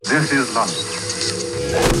This is London.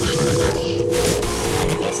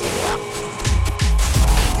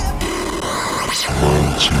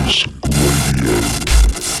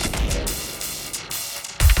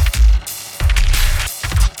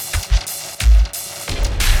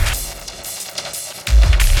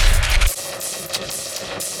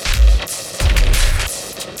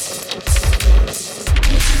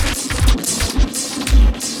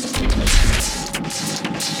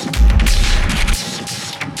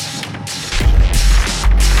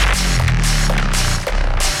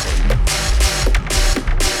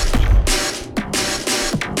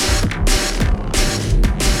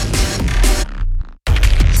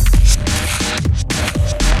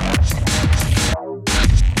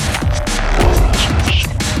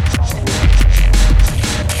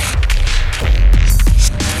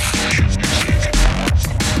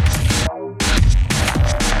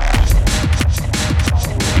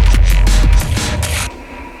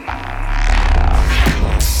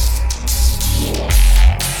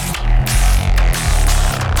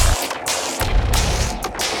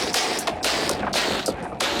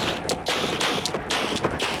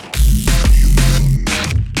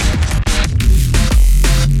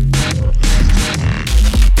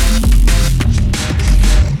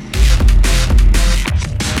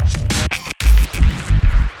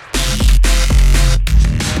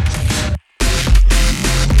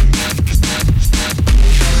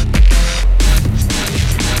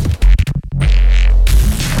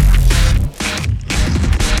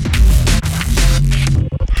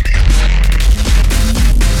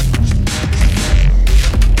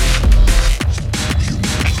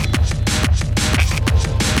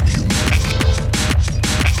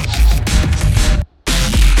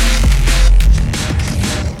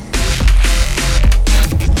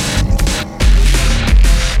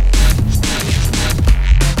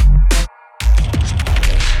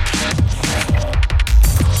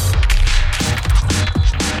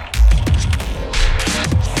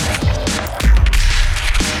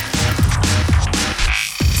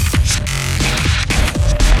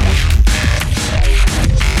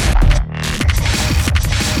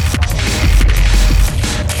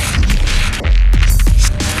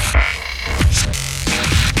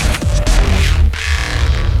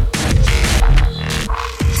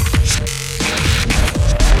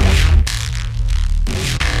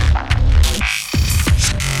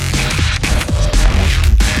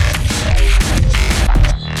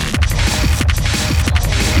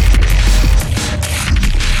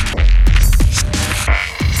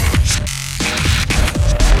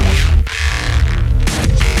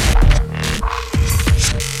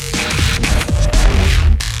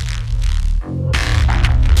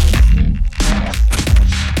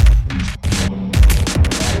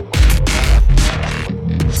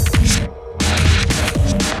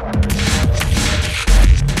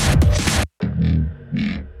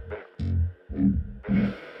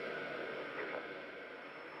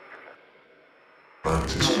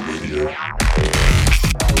 Mantis Radio.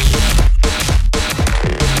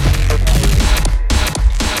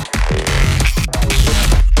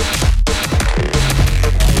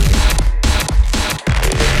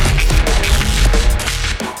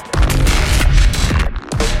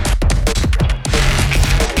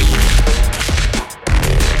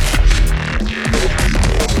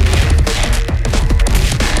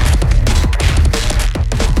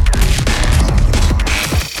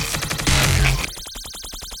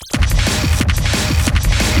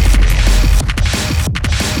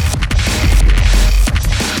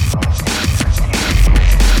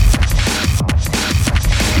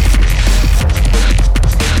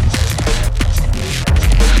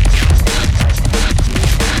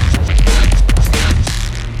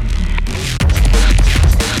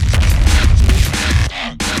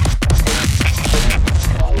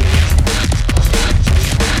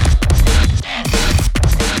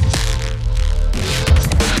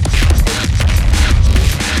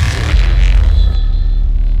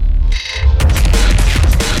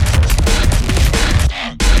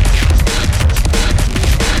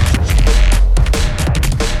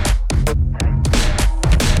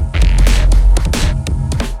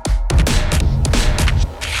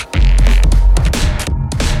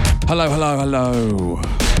 Hello, hello, hello.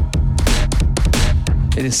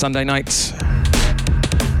 It is Sunday night.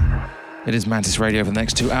 It is Mantis Radio for the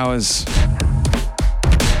next 2 hours.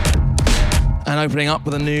 And opening up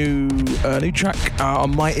with a new track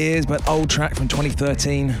on my ears, but old track from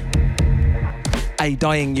 2013. A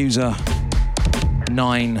Dying User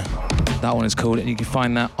 9. That one is called, and you can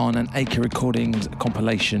find that on an Acre Recordings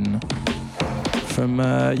compilation from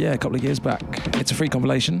a couple of years back. It's a free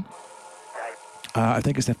compilation. I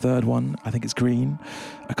think it's their third one. I think it's Green.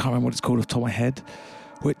 I can't remember what it's called off the top of my head.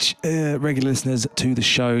 Which regular listeners to the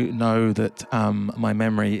show know that my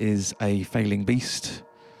memory is a failing beast.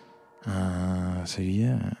 So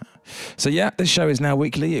yeah, this show is now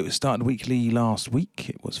weekly. It was started weekly last week.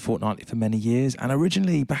 It was fortnightly for many years, and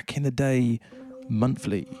originally back in the day,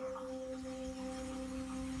 monthly.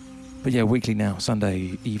 But yeah, weekly now,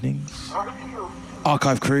 Sunday evenings.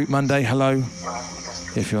 Archive crew, Monday, hello.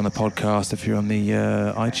 If you're on the podcast, if you're on the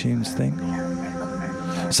iTunes thing.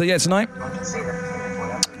 So yeah, tonight,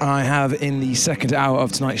 I have in the second hour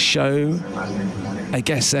of tonight's show a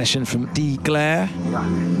guest session from D. Glare.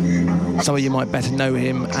 Some of you might better know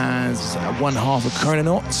him as one half of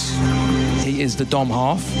Chrononauts. He is the Dom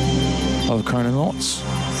half of Chrononauts.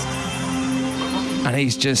 And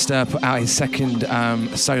he's just put out his second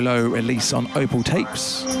solo release on Opal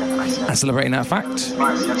Tapes. And celebrating that fact,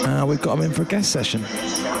 we've got him in for a guest session.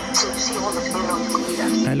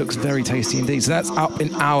 And it looks very tasty indeed. So that's up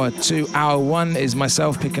in hour 2. Hour 1 is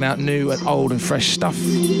myself picking out new and old and fresh stuff,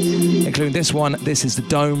 including this one. This is The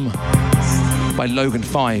Dome by Logan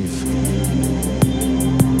 5.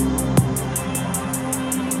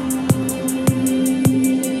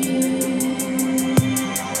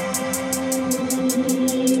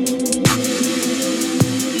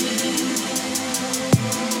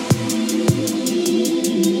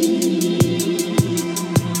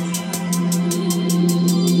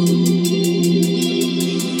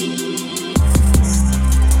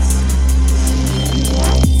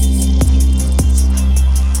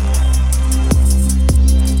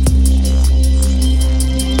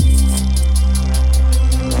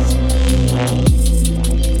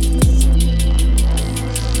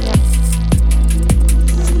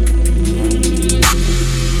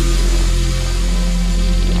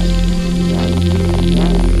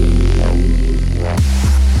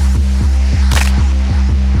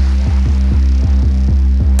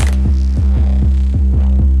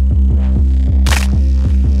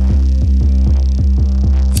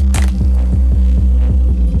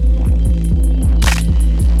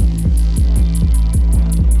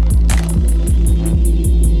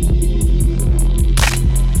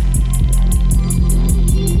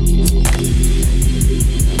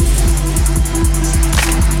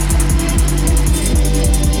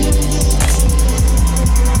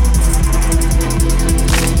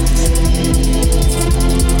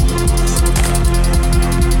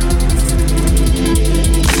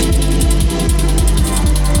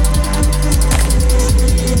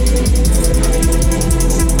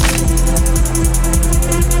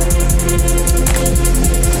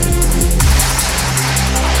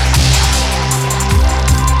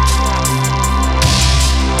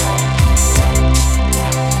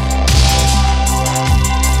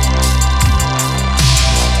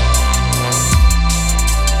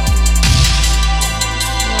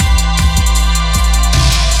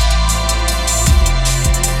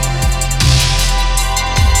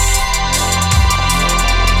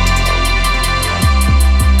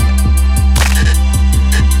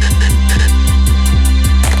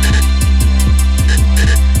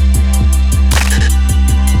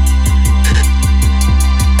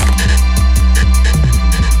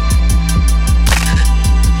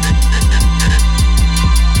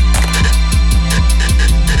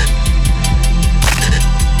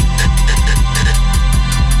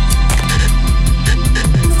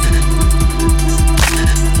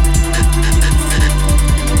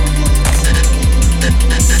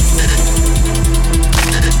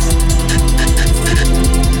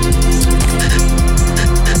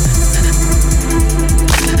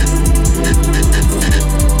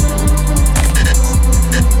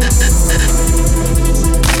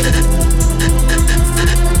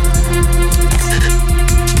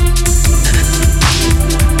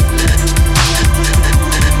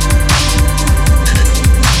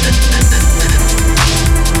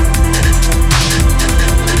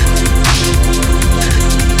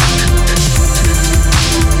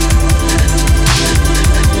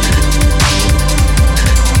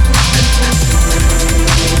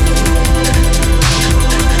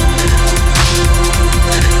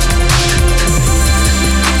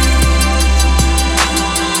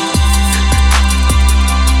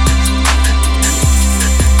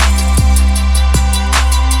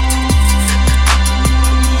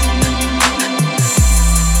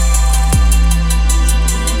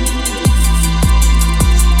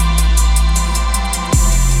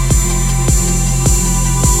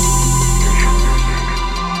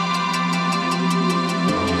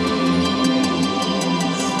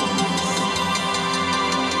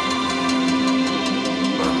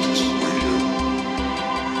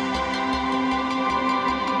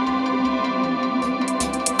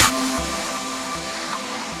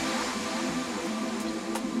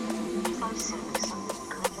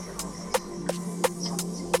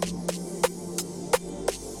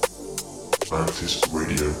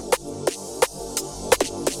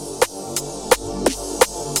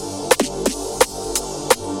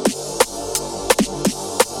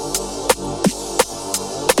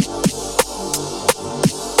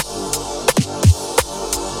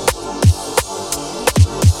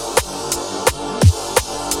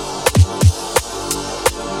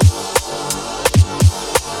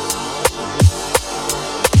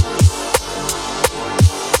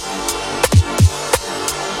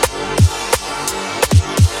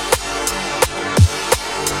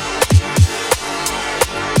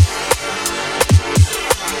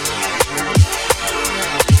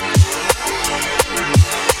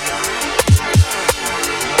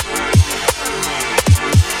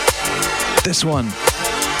 this one.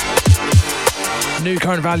 New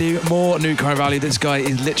Current Value, more New Current Value. This guy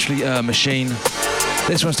is literally a machine.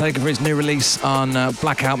 This one's taken for his new release on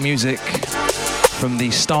Blackout Music from the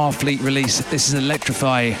Starfleet release. This is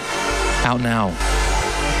Electrify, out now.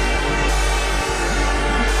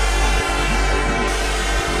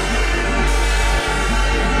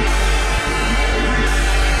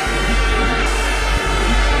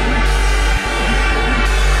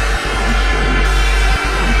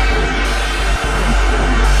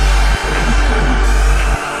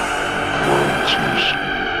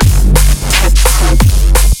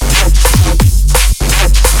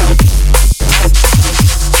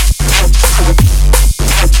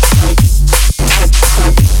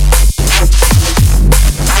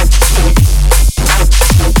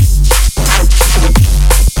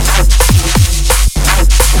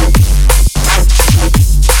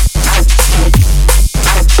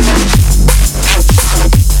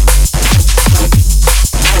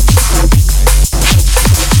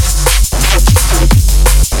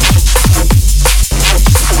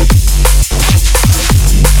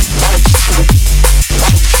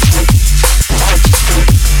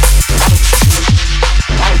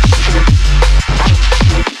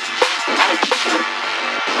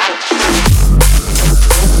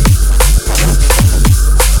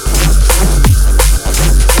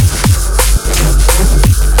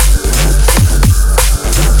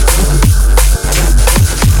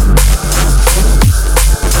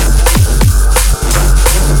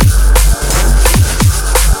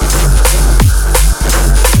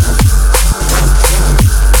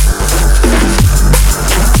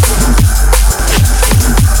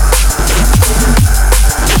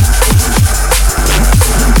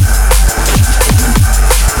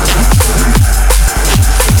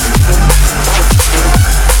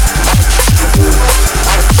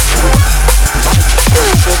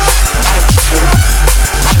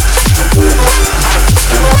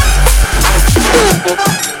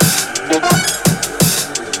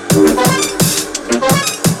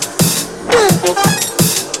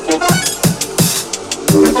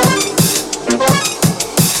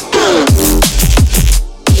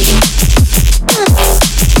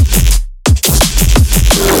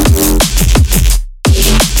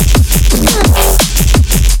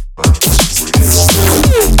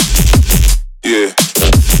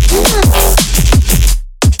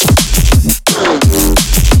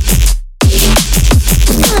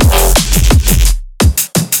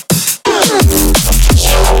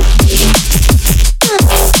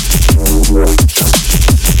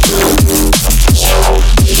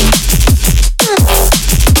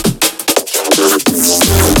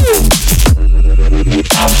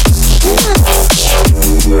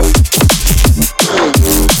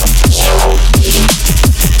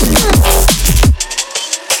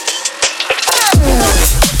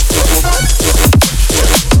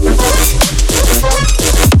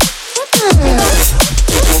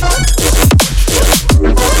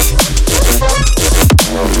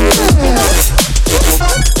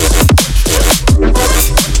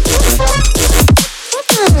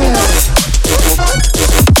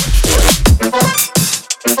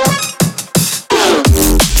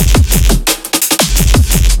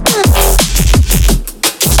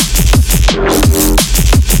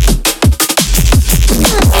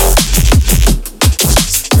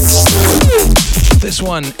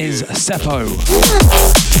 One is Seppo,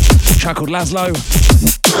 track called Laszlo.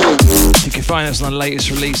 You can find this on the latest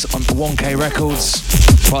release on 1K Records,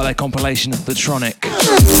 part of their compilation The Tronic.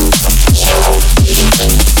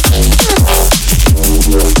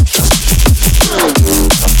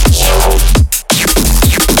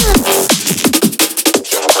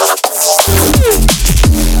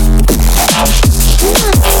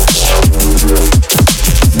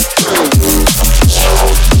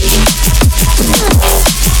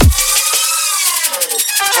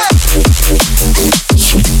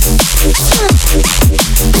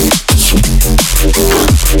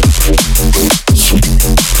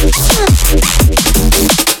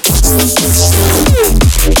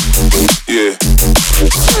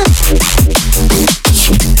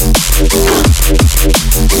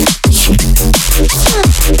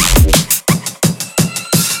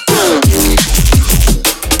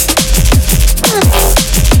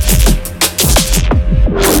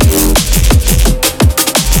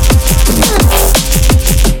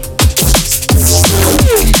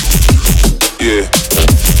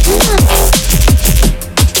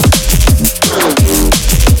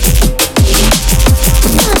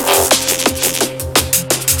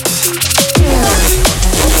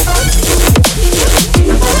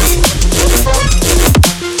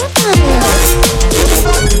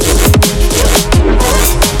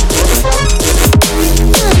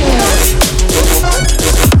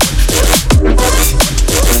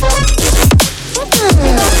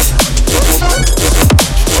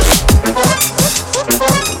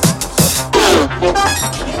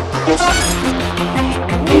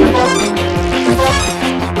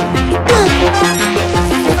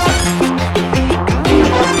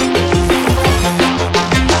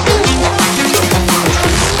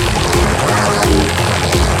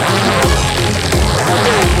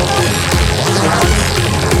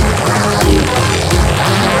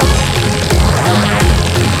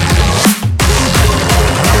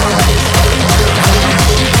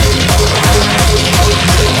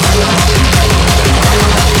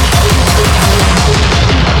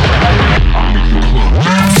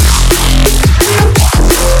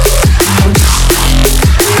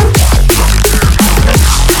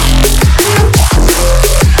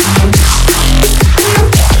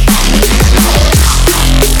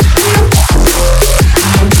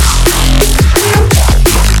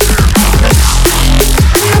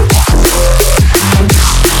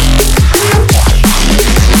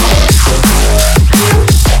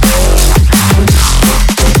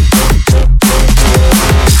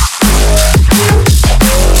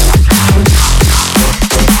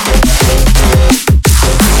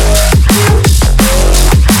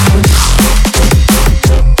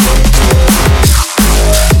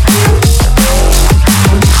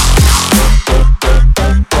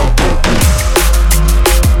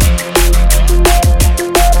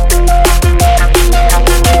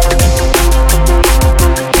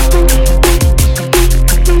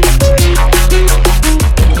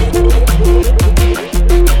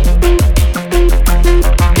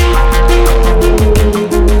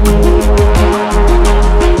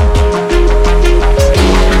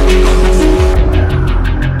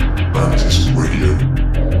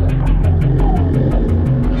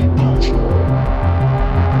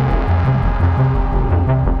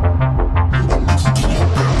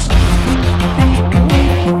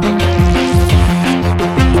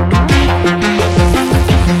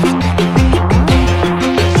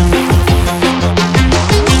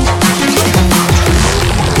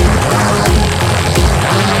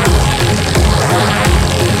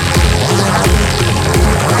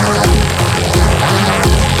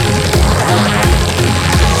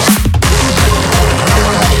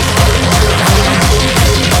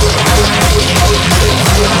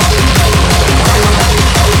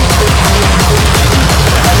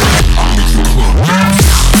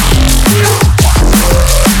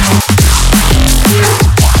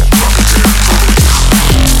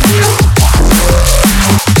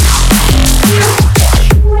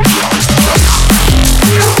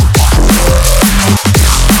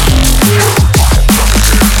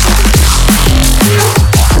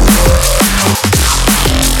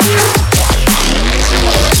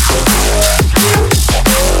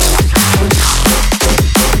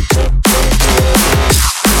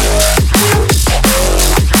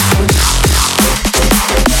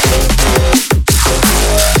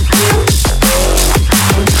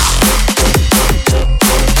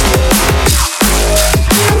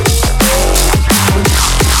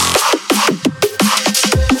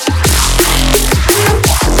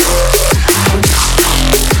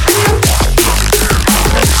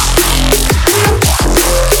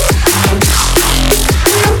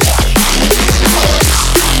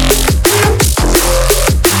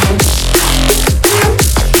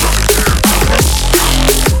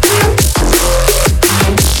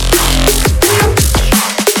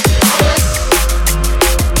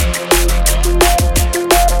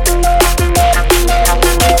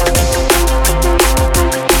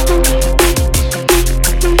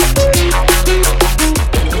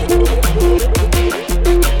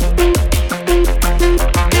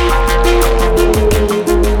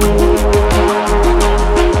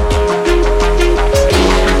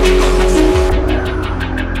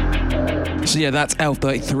 That's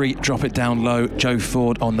L33, Drop It Down Low, Joe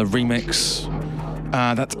Ford on the remix.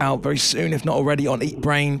 That's out very soon, if not already, on Eat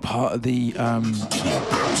Brain, part of the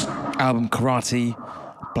album Karate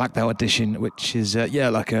Black Belt Edition, which is,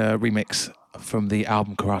 like a remix from the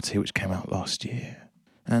album Karate, which came out last year.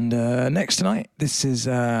 And next tonight, this is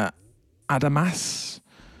Adamas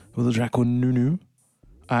with a track called Nunu.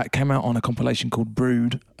 It came out on a compilation called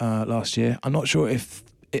Brood last year. I'm not sure if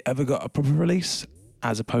it ever got a proper release,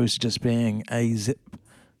 as opposed to just being a zip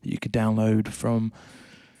that you could download from,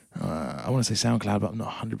 I want to say SoundCloud, but I'm not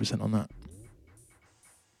 100% on that.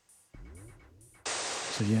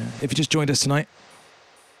 So yeah, if you just joined us tonight,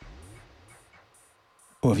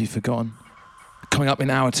 or have you forgotten, coming up in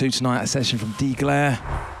hour 2 tonight, a session from D Glare.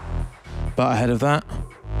 But ahead of that,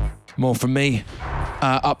 more from me,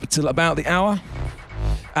 up till about the hour.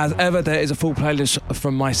 As ever, there is a full playlist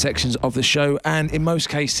from my sections of the show, and in most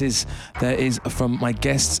cases, there is from my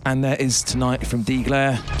guests, and there is tonight from D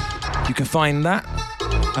Glare. You can find that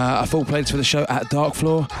a full playlist for the show at Dark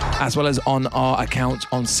Floor, as well as on our account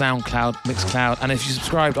on SoundCloud, Mixcloud. And if you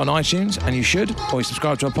subscribed on iTunes, and you should, or you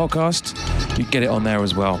subscribe to our podcast, you get it on there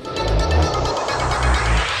as well.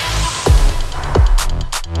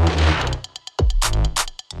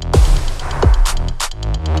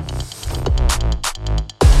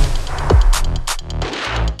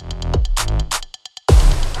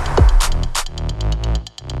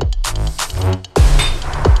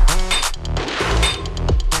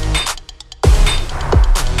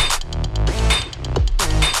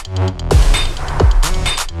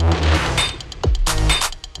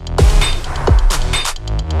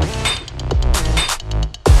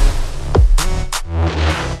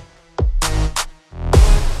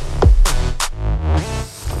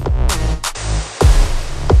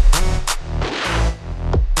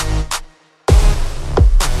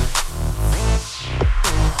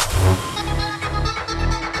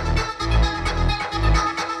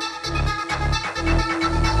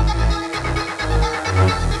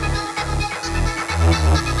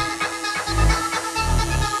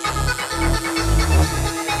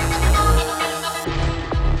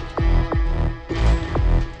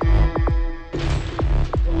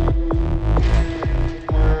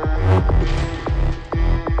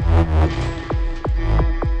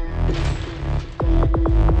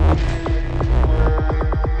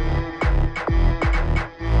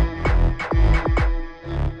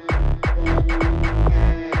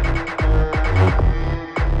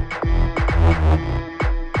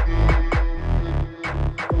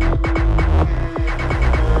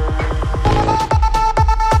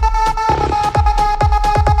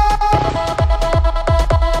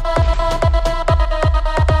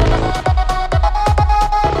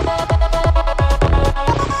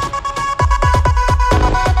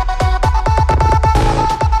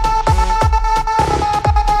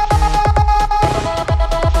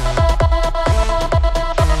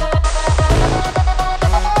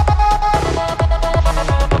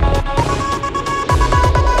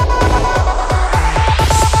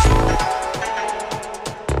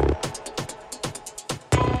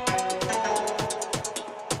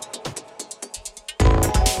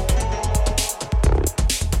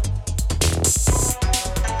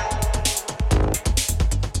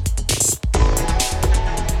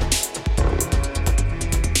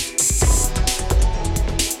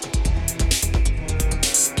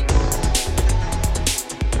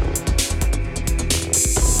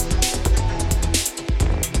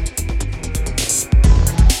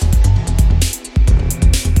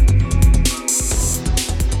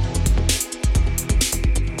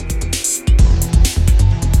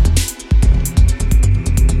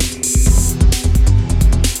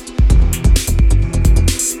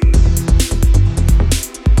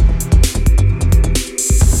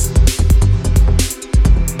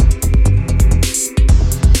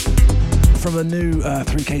 The new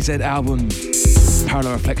 3KZ album,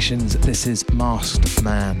 Parallel Reflections, this is Masked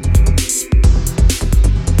Man.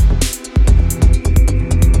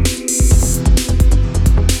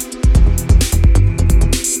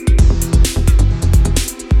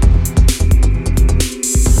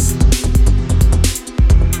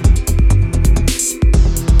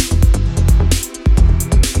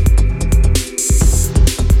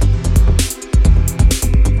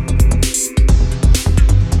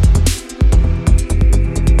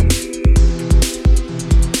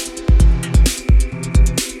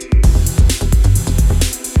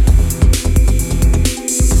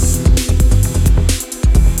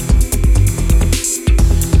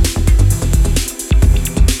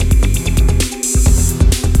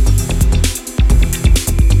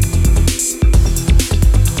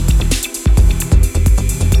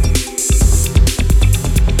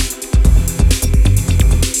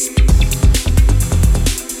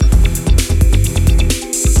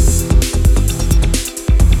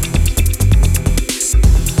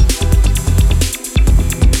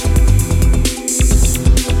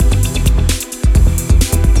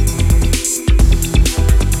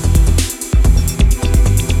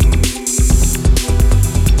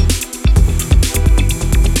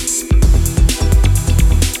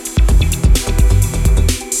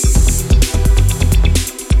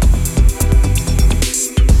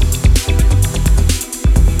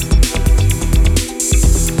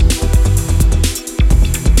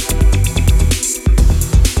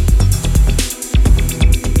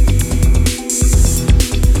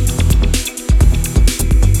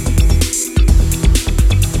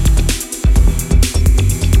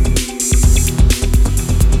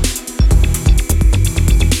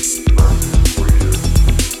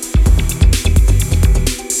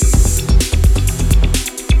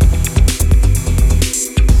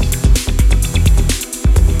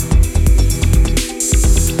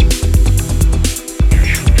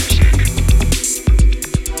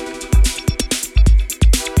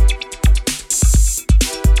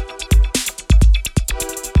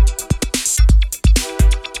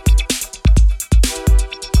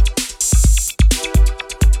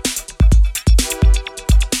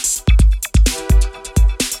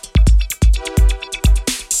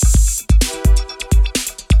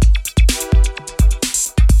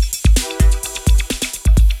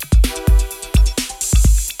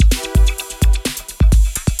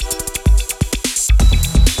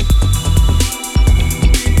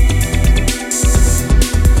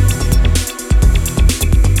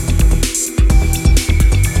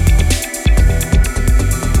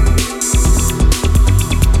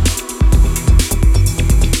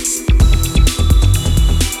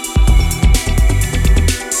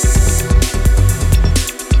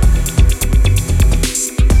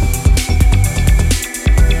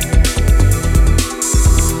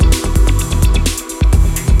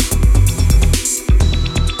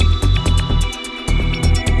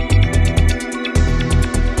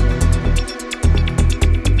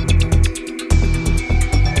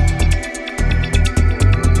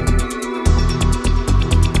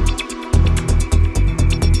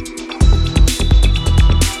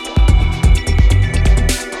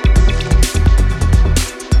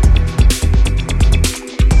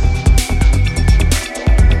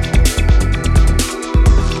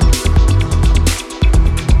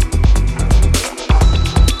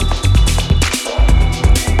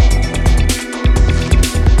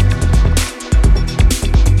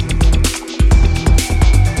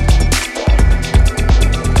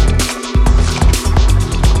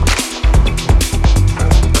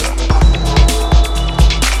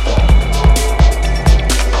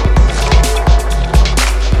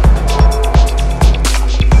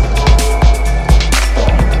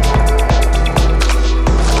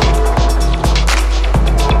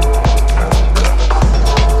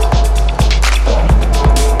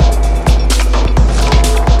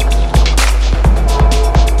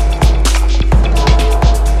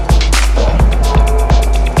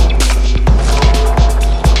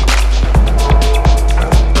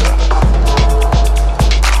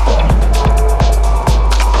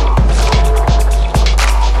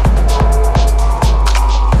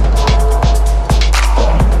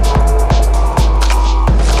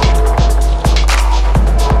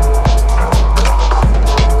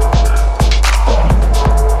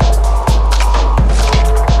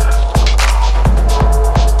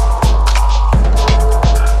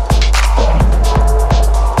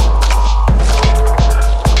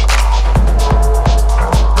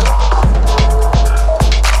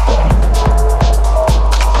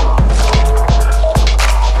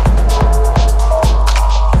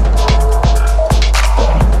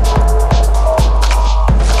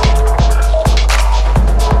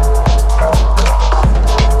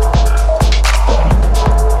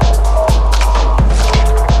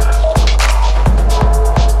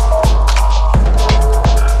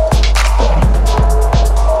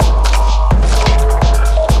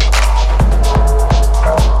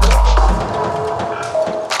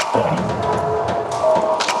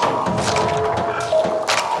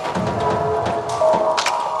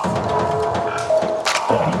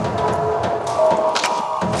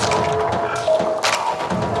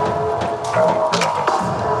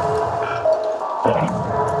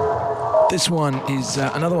 This one is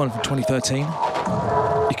another one from 2013.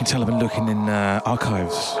 You can tell I've been looking in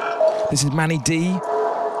archives. This is Manny D,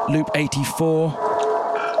 Loop 84.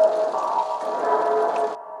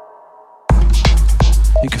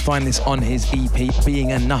 You can find this on his EP,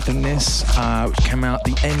 Being a Nothingness, which came out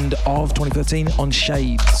the end of 2013 on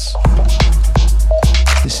Shades.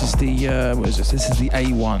 This is the, what is this? This is the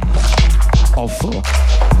A1 of 4.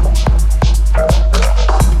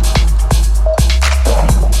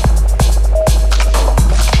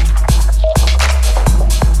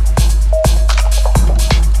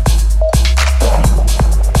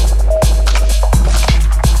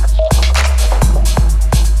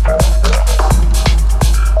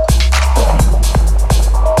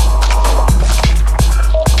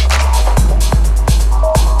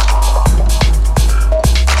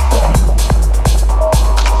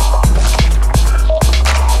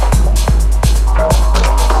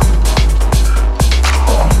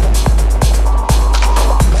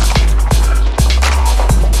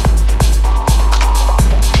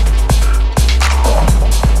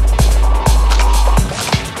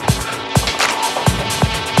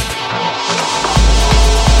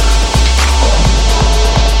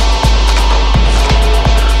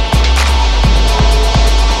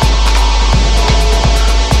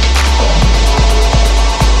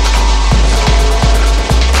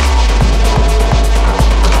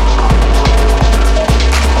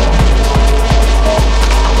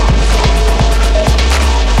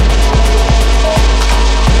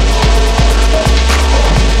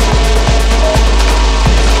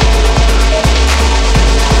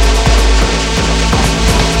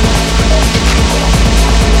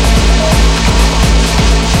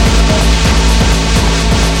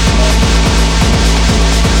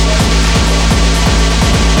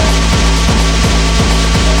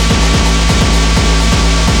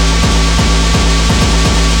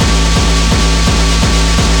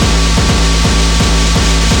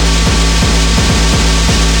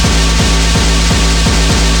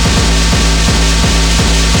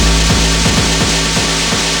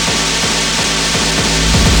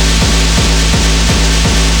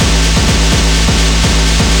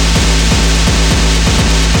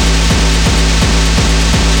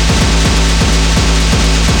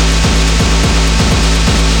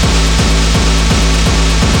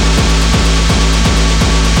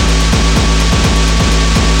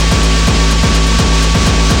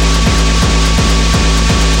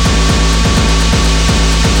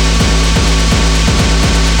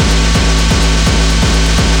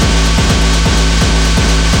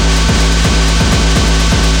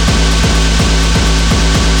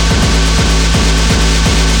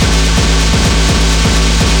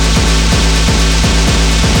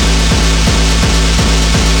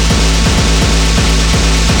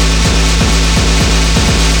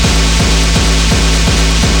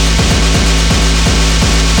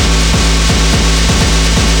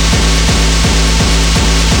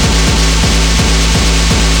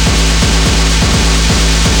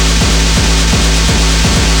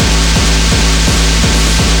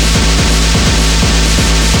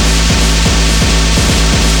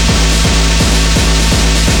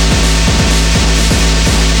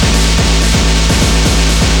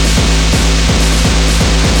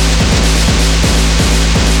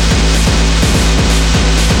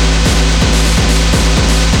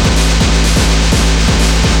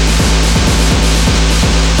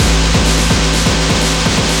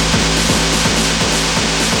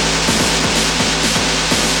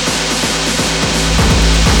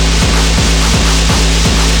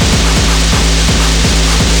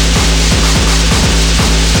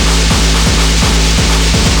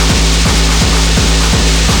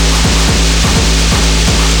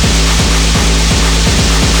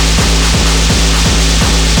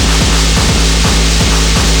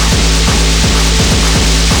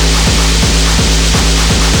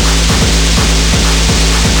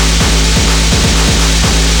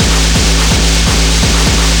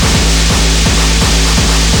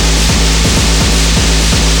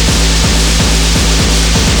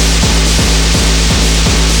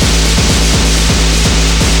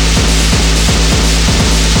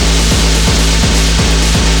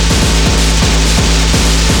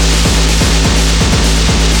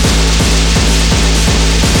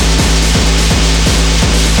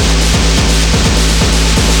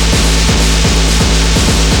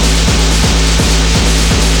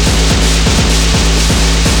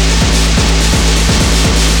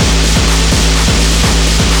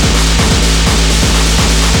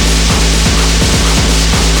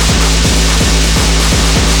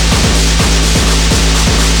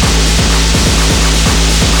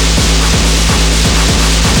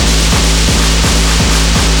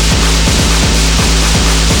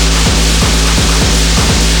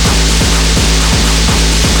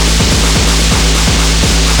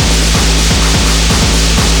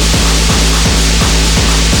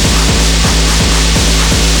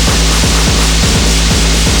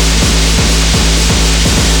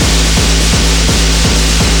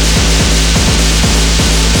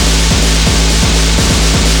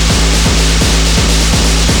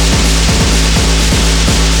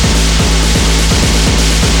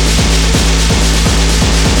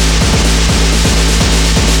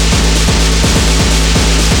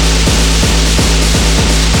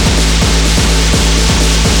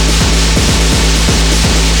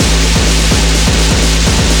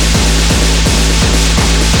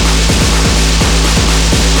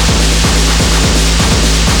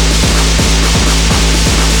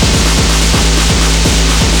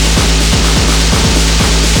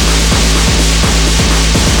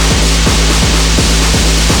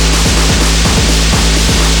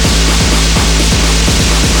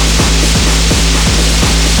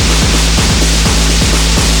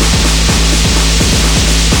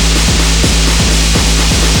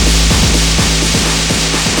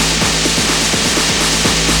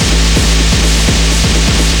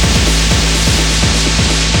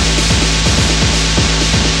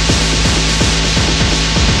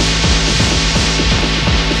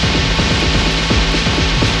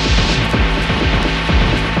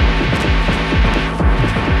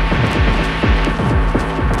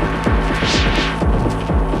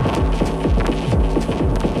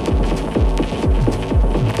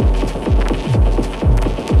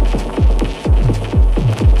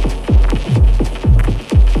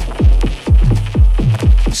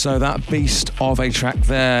 So that beast of a track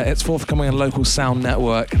there, it's forthcoming on Local Sound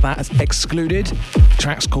Network. That's excluded. The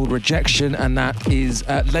track's called Rejection, and that is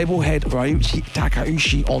label head Ryuichi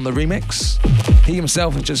Takeuchi on the remix. He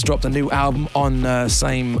himself has just dropped a new album on the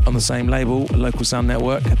same label, Local Sound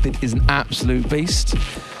Network. It is an absolute beast.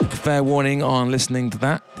 Fair warning on listening to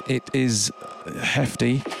that. It is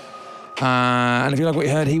hefty. And if you like what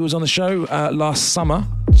you heard, he was on the show last summer,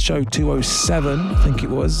 show 207, I think it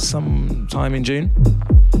was, sometime in June.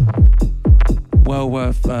 Well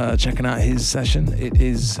worth checking out his session. It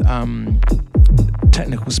is,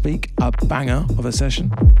 technical speak, a banger of a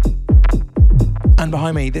session. And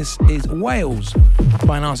behind me, this is Wales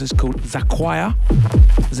by an artist called Zaquoir,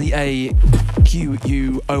 Zaquoir.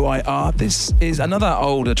 This is another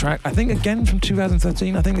older track, I think again from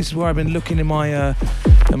 2013. I think this is where I've been looking in my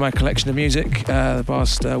collection of music the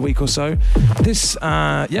past week or so. This,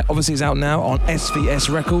 obviously is out now on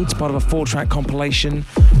SVS Records, part of a 4-track compilation.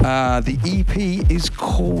 The EP is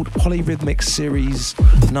called Polyrhythmic Series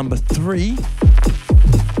number 3.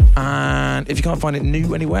 And if you can't find it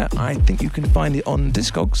new anywhere, I think you can find it on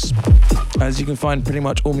Discogs, as you can find pretty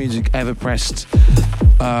much all music ever pressed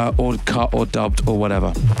or cut or dubbed or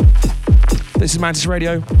whatever. This is Mantis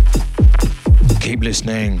Radio. Keep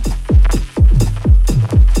listening.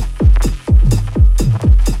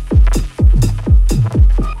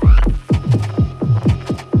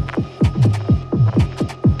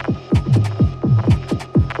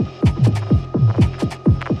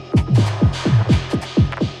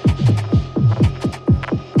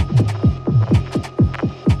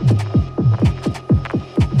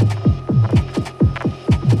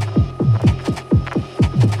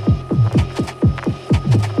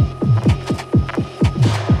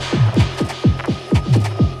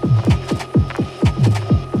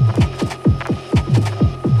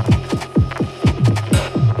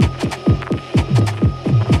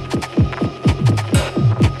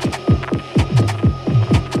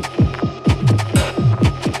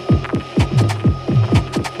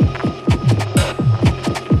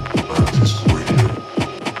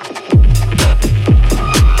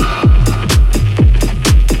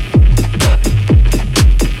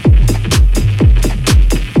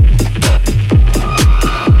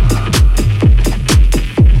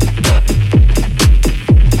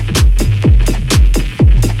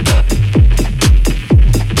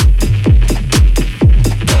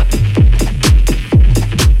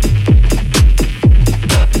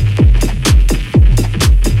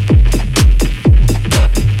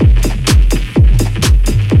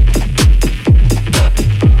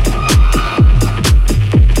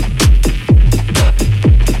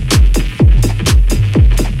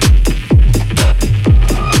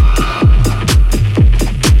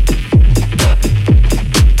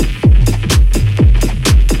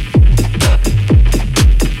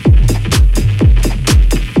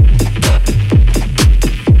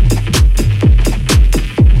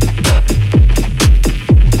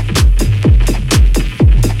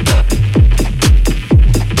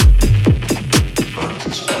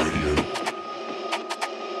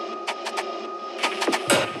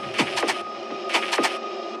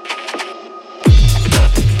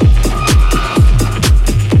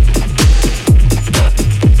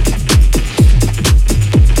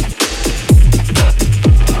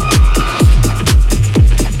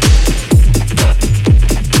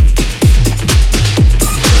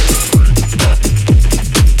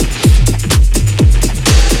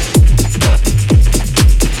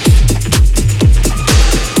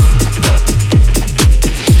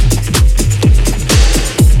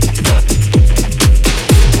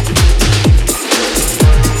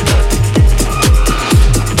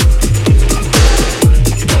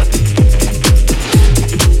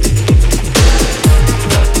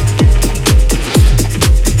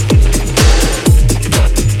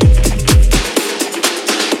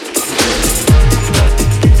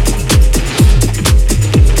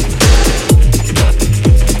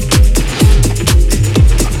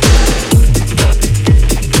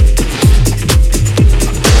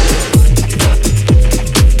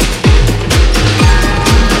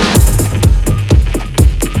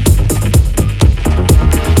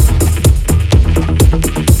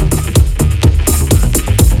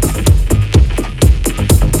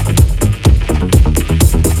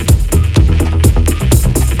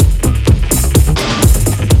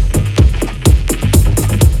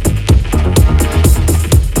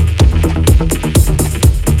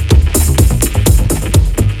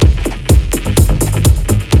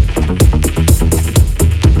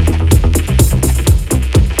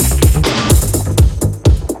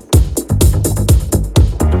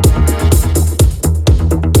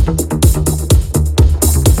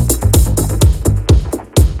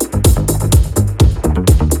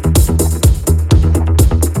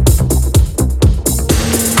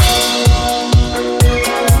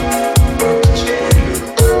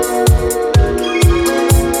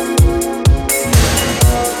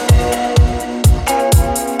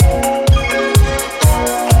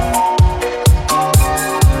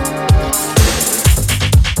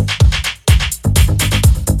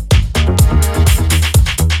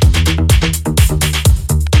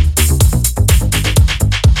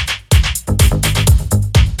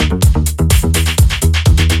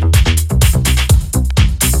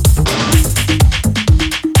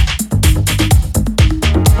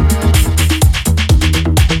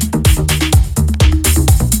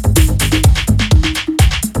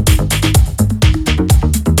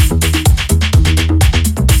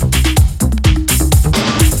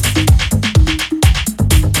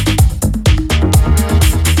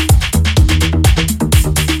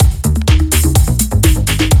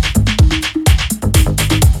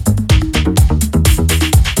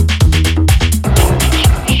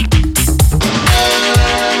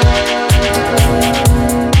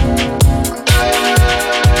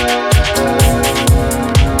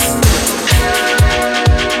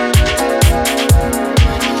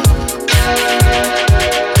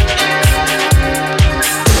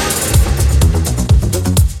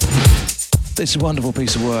 It's a wonderful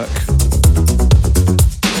piece of work.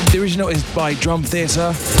 The original is by Drum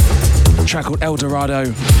Theatre, a track called El Dorado.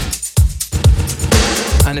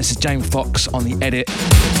 And this is James Fox on the edit.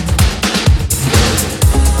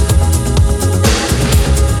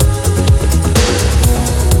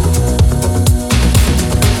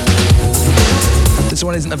 This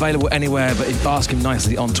one isn't available anywhere, but if you ask him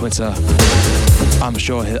nicely on Twitter, I'm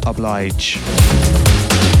sure he'll oblige.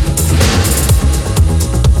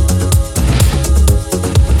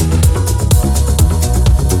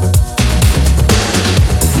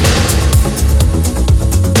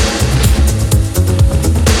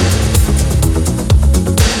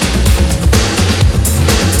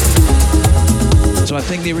 So I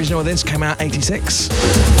think the original of this came out 86.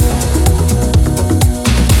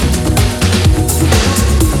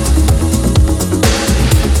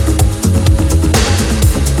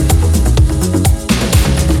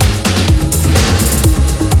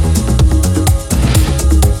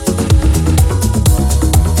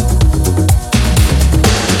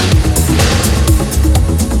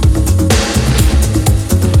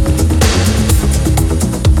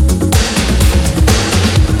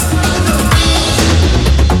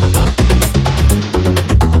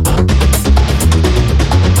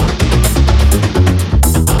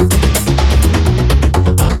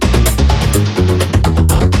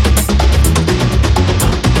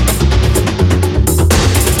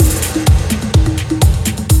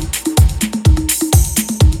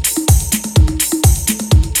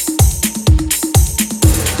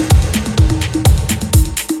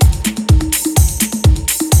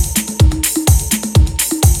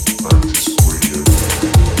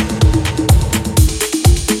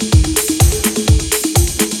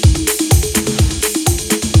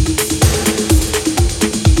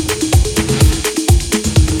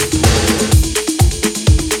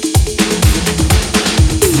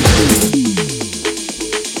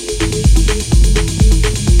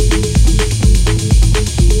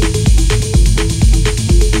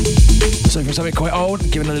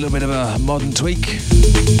 Giving a little bit of a modern tweak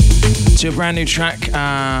to a brand new track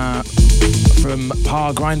from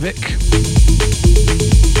Par Grindvik.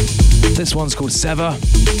 This one's called Sever.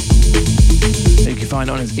 You can find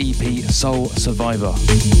it on his EP Soul Survivor.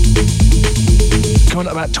 Coming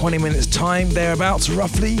up about 20 minutes time, thereabouts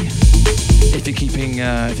roughly. If you're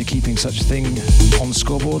keeping such a thing on the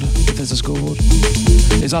scoreboard, if there's a scoreboard,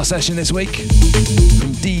 is our session this week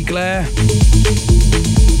from D Glare.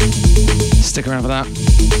 Stick around for that.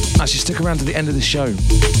 Actually, stick around to the end of the show.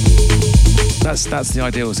 That's the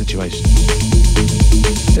ideal situation.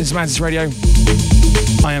 This is Mantis Radio.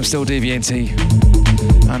 I am still DVNT,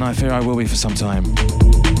 and I fear I will be for some time.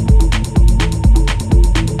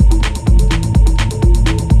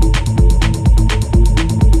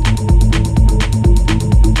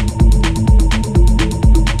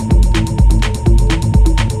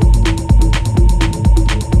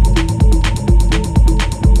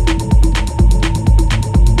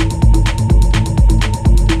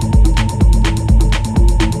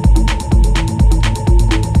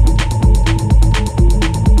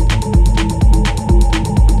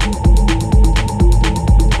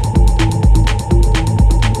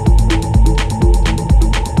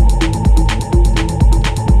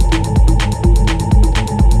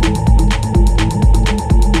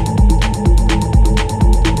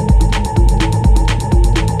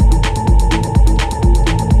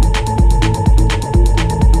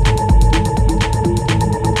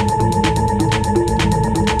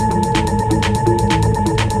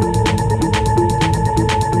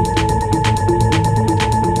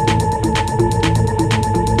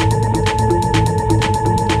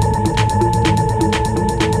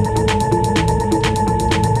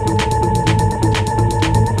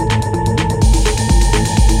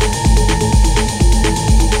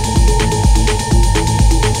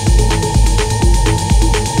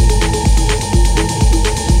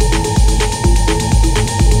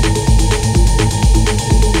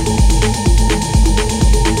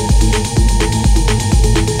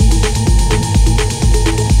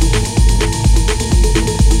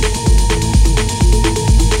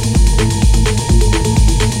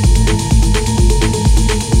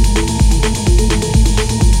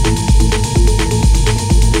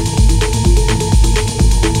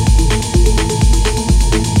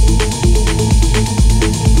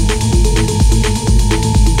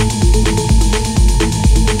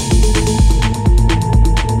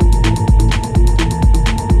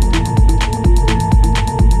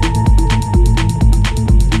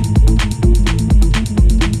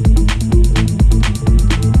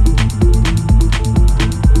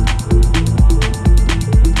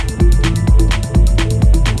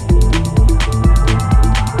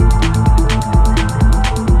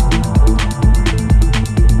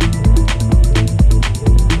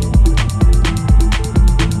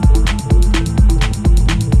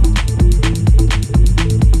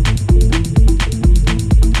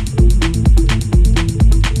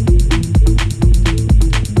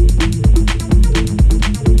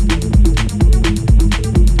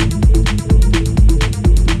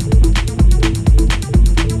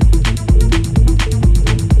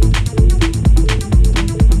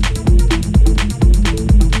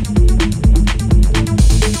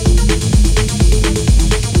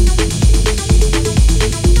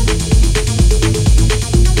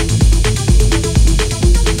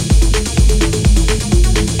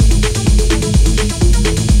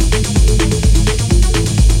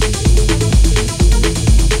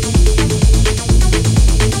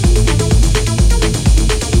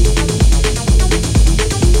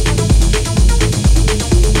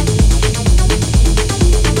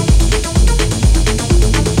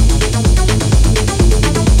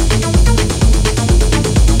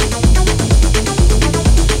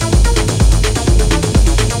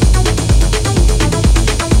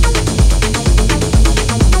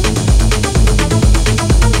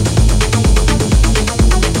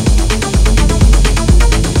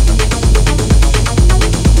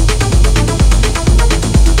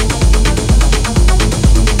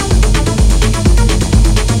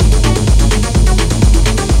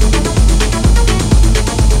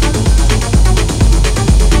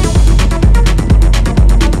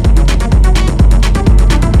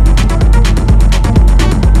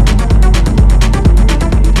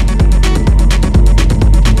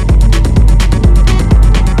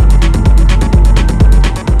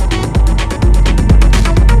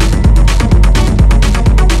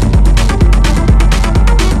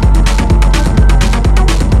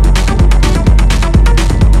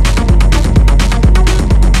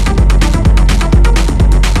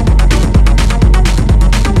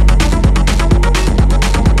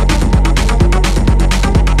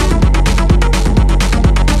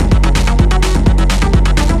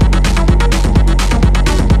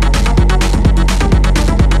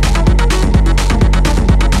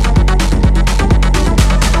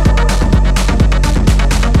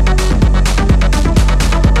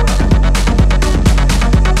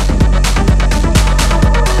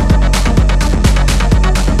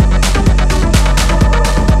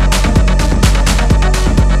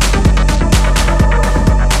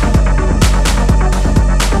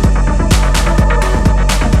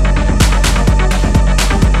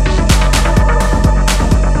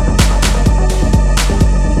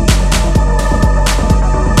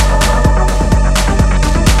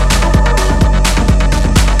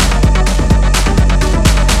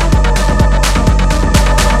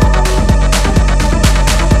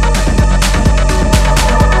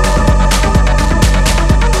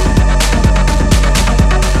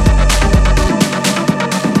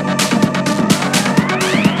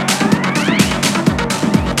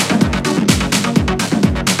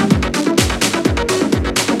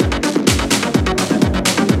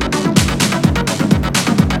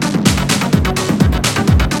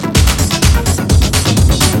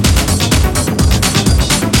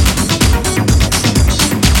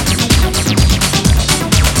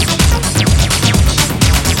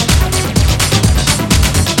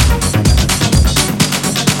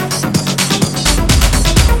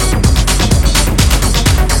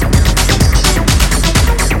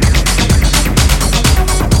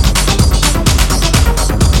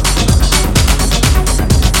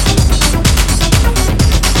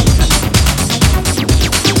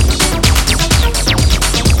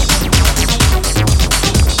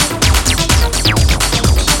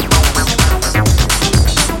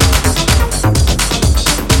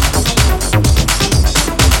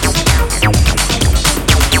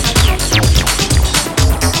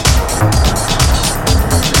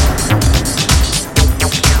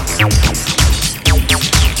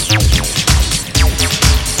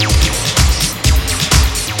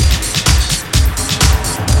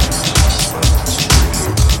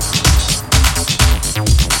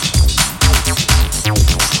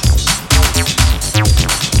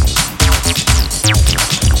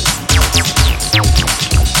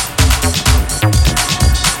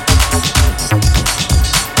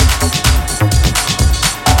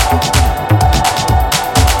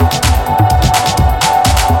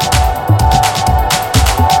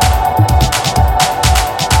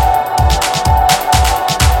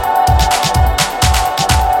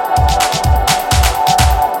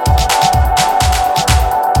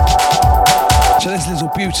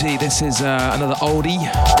 Beauty. This is another oldie.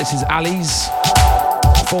 This is Ali's,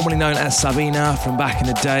 formerly known as Savina from back in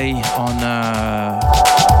the day on,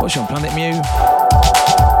 what's she on, Planet Mu?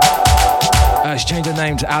 She changed her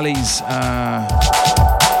name to Ali's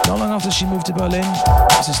not long after she moved to Berlin.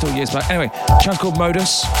 This is still years back. Anyway, chunk called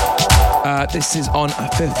Modus. This is on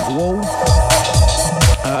Fifth Wall,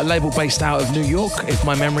 a label based out of New York, if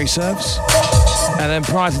my memory serves. And then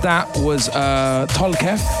prior to that was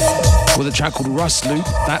Tolkef with a track called Rust Loop.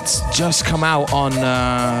 That's just come out on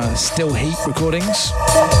Still Heat Recordings.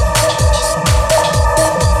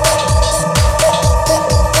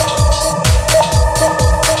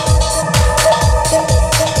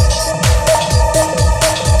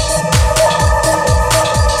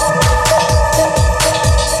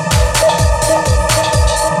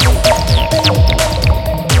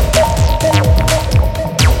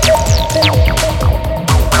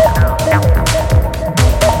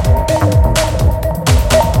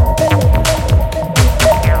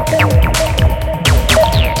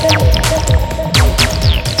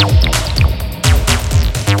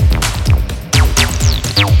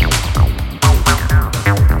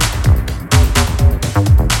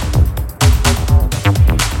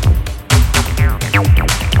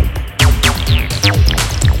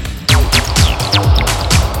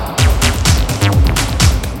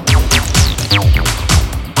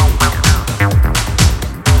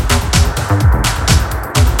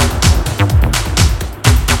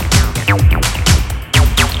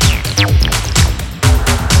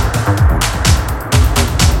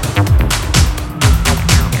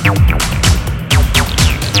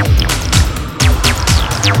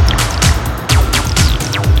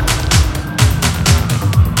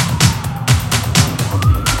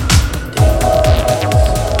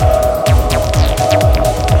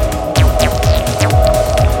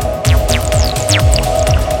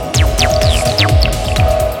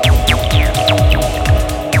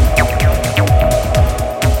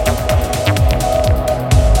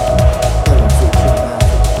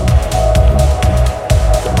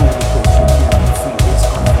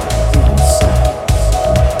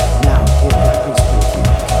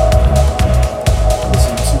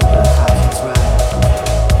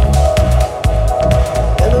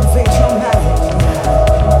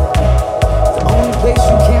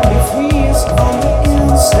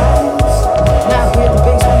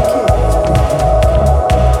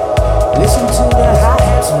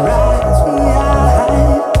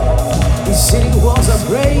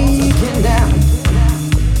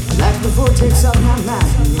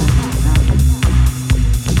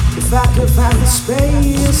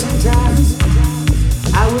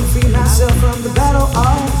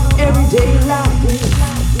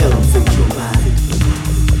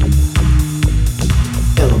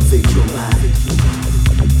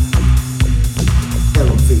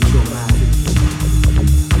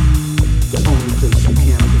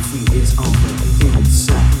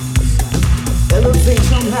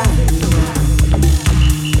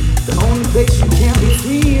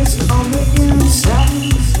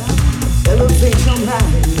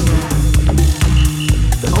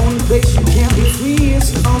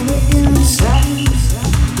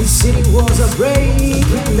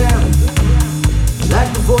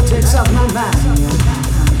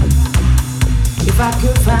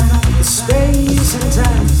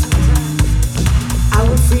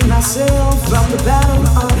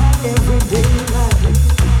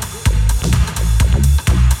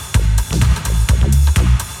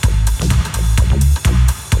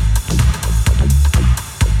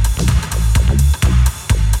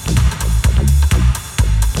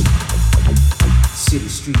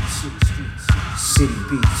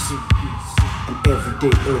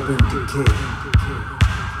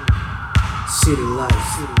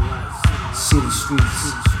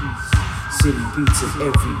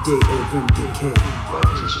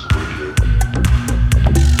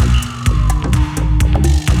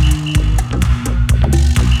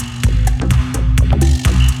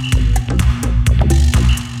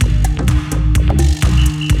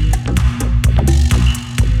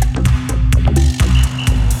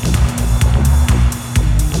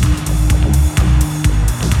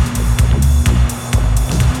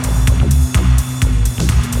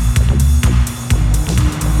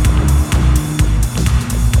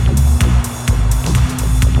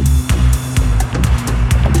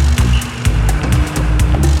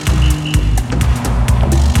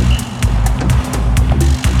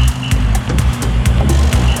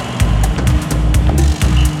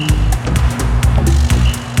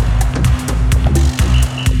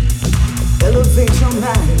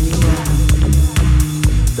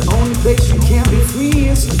 The only place you can be free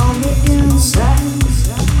is on the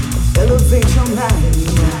inside. Elevate your mind.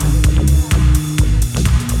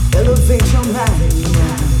 Elevate your mind.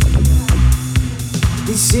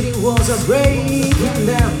 These city walls are breaking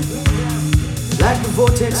down like the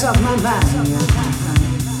vortex of my mind.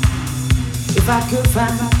 If I could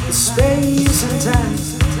find the space and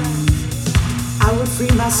time, I would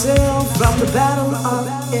free myself from the battle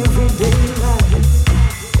of everyday life.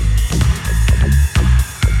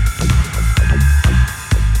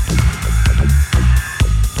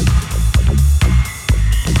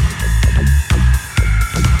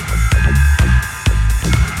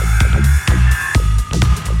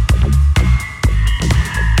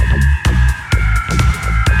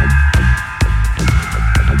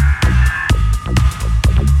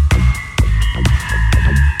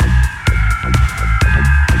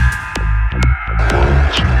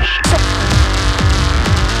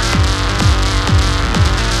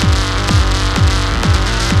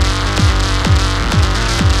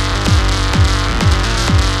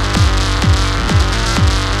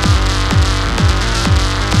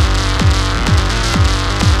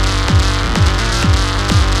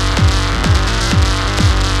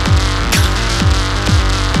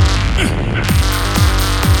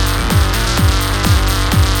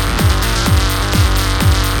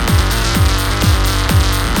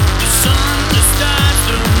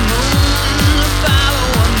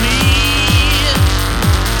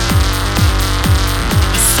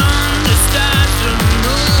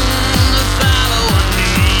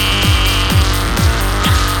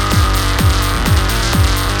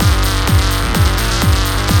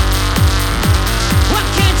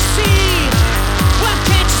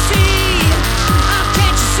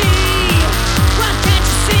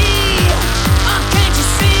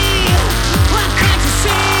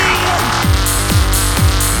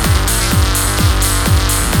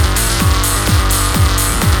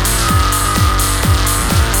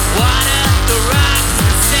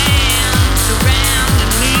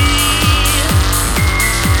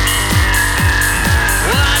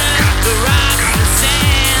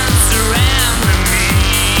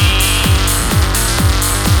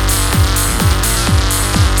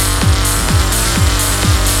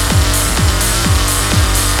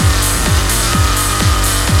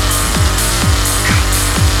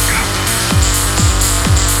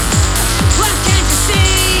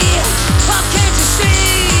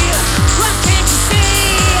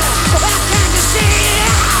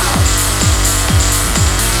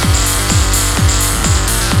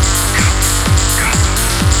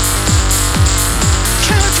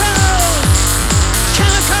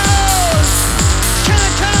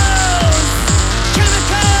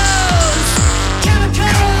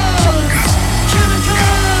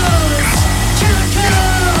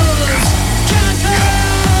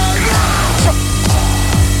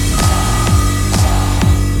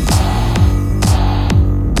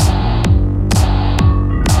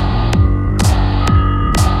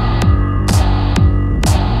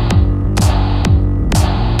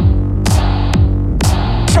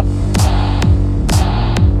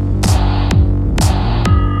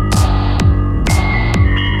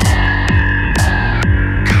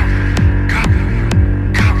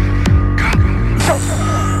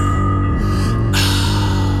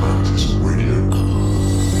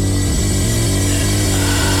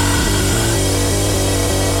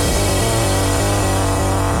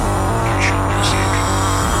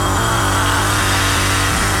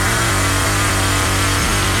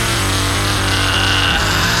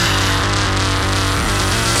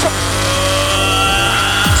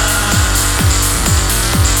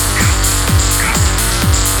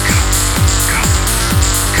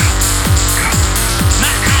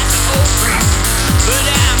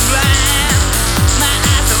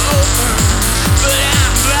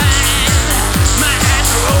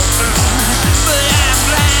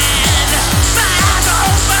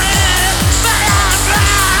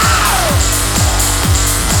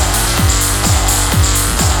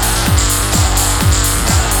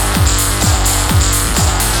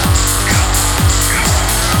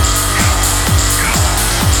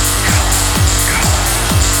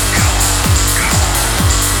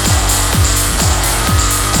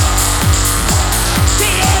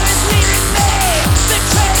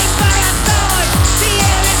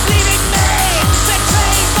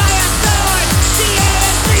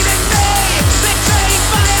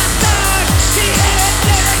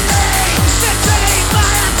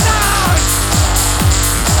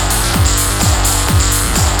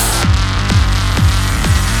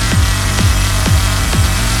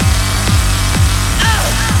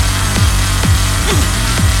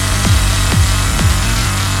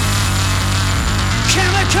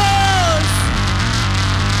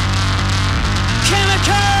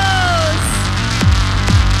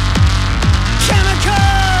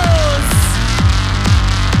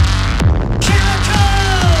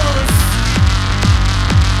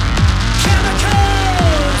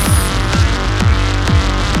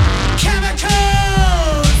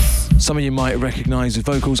 Some of you might recognise the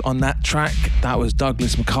vocals on that track. That was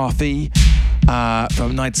Douglas McCarthy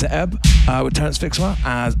from Nights at Ebb with Terence Fixmer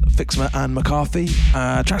as Fixmer and McCarthy.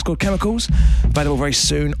 Track's called Chemicals, available very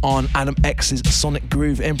soon on Adam X's Sonic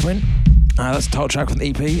Groove imprint. That's the title track from the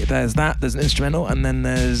EP. There's that, there's an instrumental, and then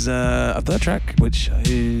there's a third track,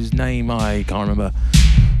 whose name I can't remember.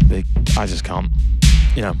 I just can't,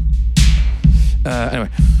 anyway.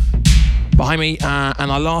 Behind me, and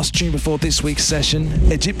our last tune before this week's session,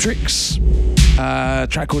 Egyptrix,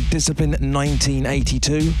 track called Discipline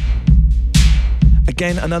 1982.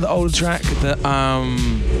 Again, another older track that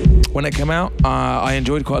when it came out, I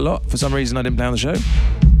enjoyed quite a lot. For some reason, I didn't play on the show.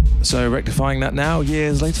 So rectifying that now,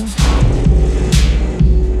 years later.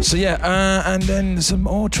 So yeah, and then some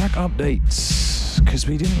more track updates, because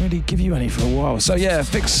we didn't really give you any for a while. So yeah,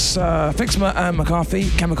 Fixmer and McCarthy,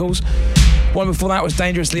 Chemicals. One before that was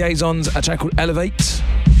Dangerous Liaisons, a track called Elevate.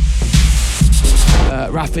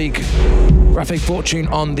 Rafik Fortune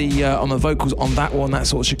on the vocals on that one, that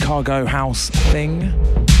sort of Chicago house thing.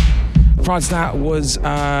 Prior to that was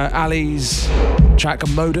Ali's track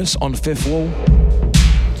Modus on Fifth Wall.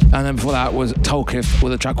 And then before that was Tolkif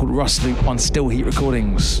with a track called Rust Loop on Still Heat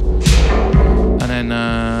Recordings. And then,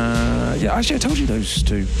 actually I told you those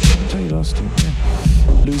two. I told you the last two.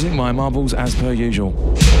 Yeah. Losing my marbles as per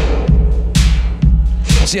usual.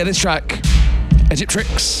 So yeah, this track,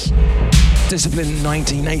 Egyptrix, Discipline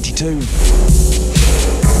 1982.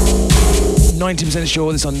 90%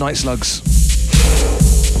 sure this on Night Slugs.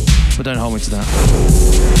 But don't hold me to that.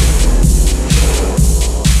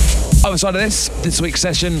 Other side of this week's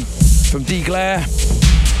session from D Glare,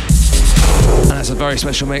 and that's a very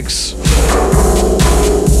special mix.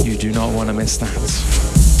 You do not want to miss that.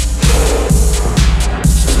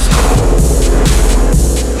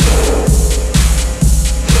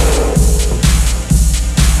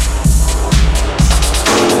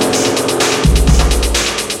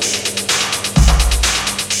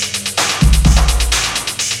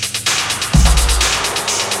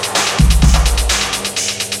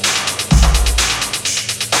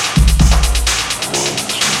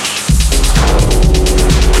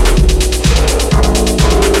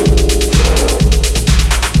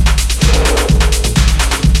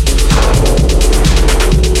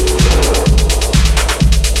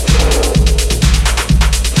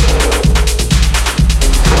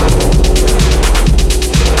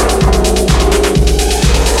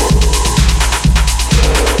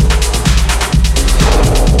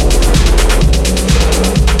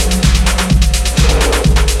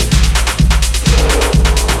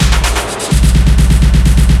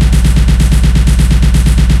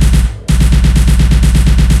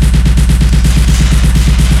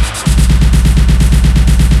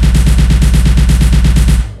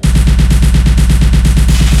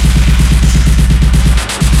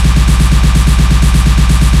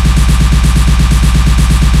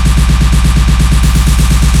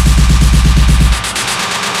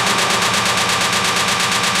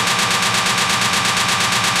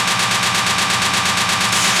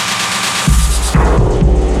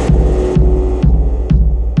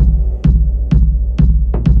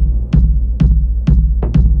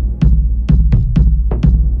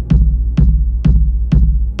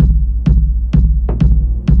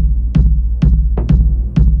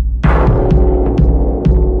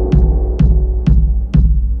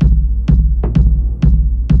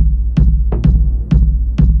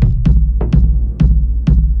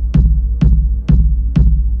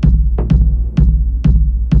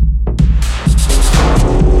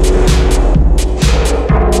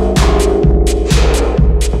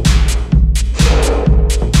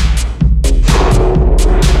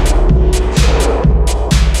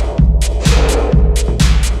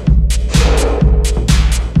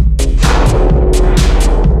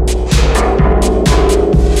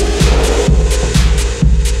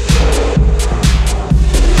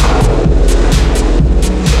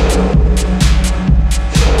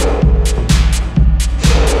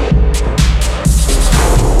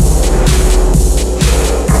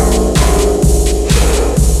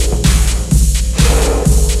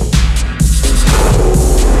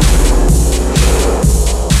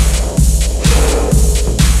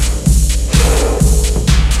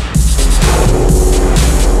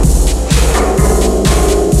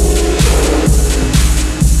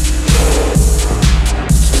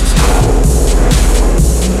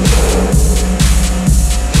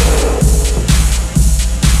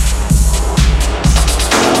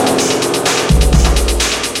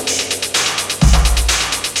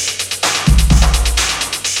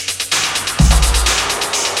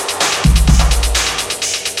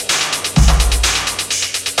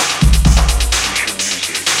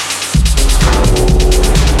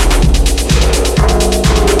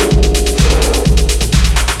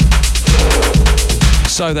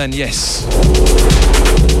 So then, yes.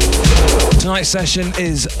 Tonight's session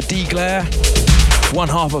is D Glare, one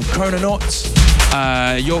half of Chrononauts,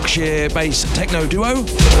 Yorkshire-based techno duo.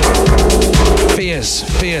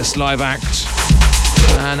 Fierce live act.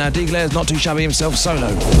 And D Glare's not too shabby himself solo.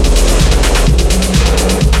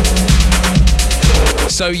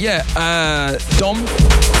 So yeah, Dom,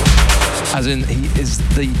 as in he is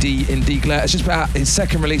the D in D Glare. It's just about his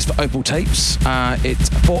second release for Opal Tapes. It's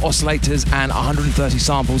 4 oscillators and 130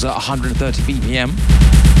 samples at 130 BPM.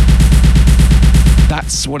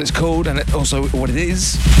 That's what it's called, and it's also what it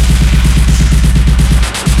is.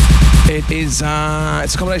 It is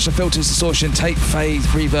it's a combination of filters, distortion, tape, phase,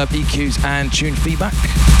 reverb, EQs, and tune feedback,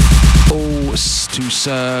 all to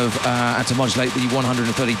serve and to modulate the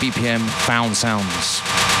 130 BPM found sounds.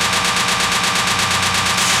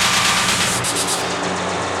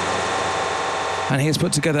 And he has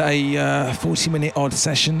put together a 40-minute odd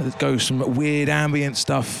session that goes from weird ambient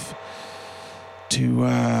stuff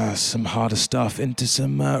to some harder stuff into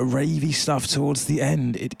some ravey stuff towards the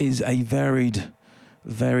end. It is a varied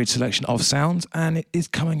selection of sounds, and it is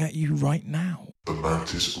coming at you right now. The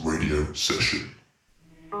Mantis Radio Session.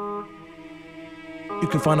 You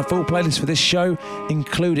can find a full playlist for this show,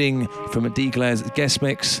 including from a D Glare's guest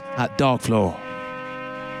mix at Dark Floor.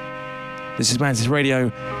 This is Mantis Radio,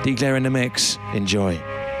 D Glare in the mix. Enjoy. The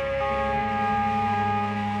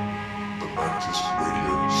Mantis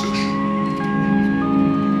Radio Session.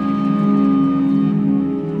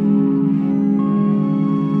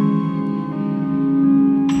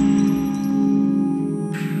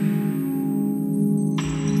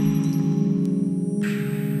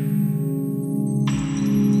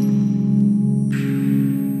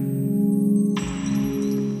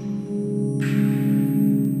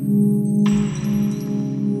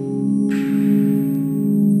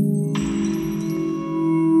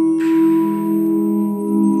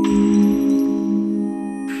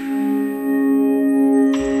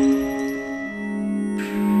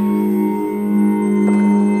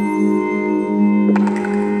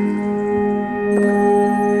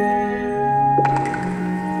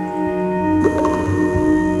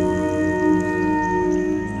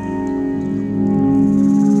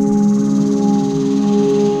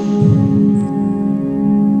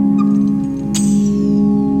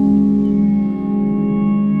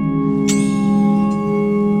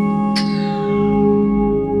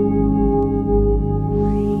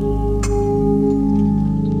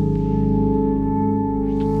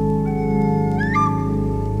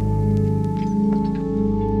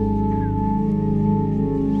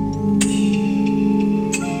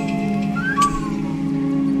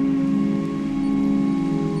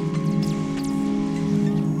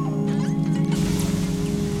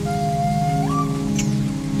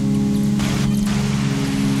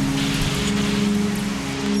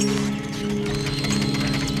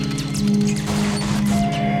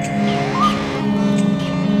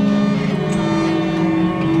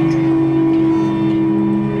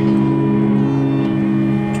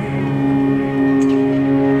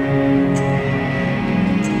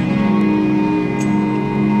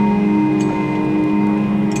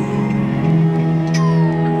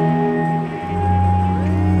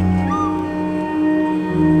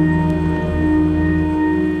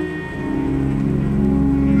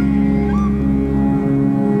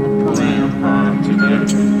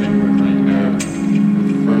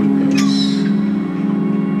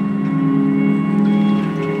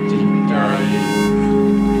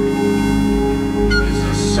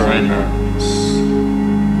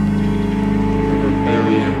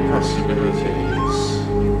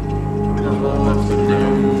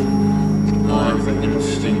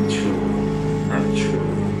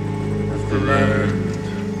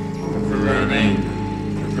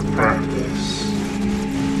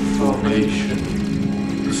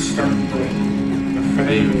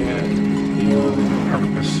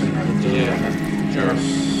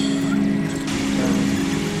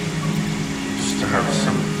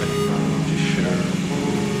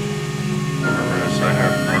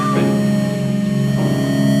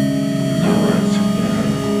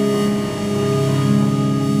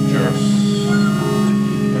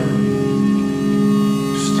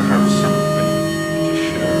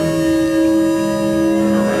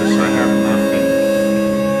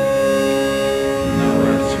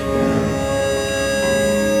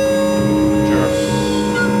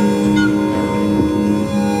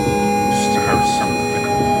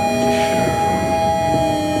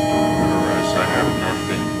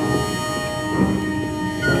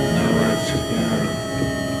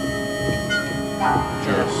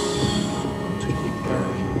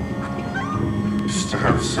 to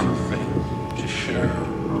have something to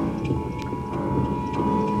share.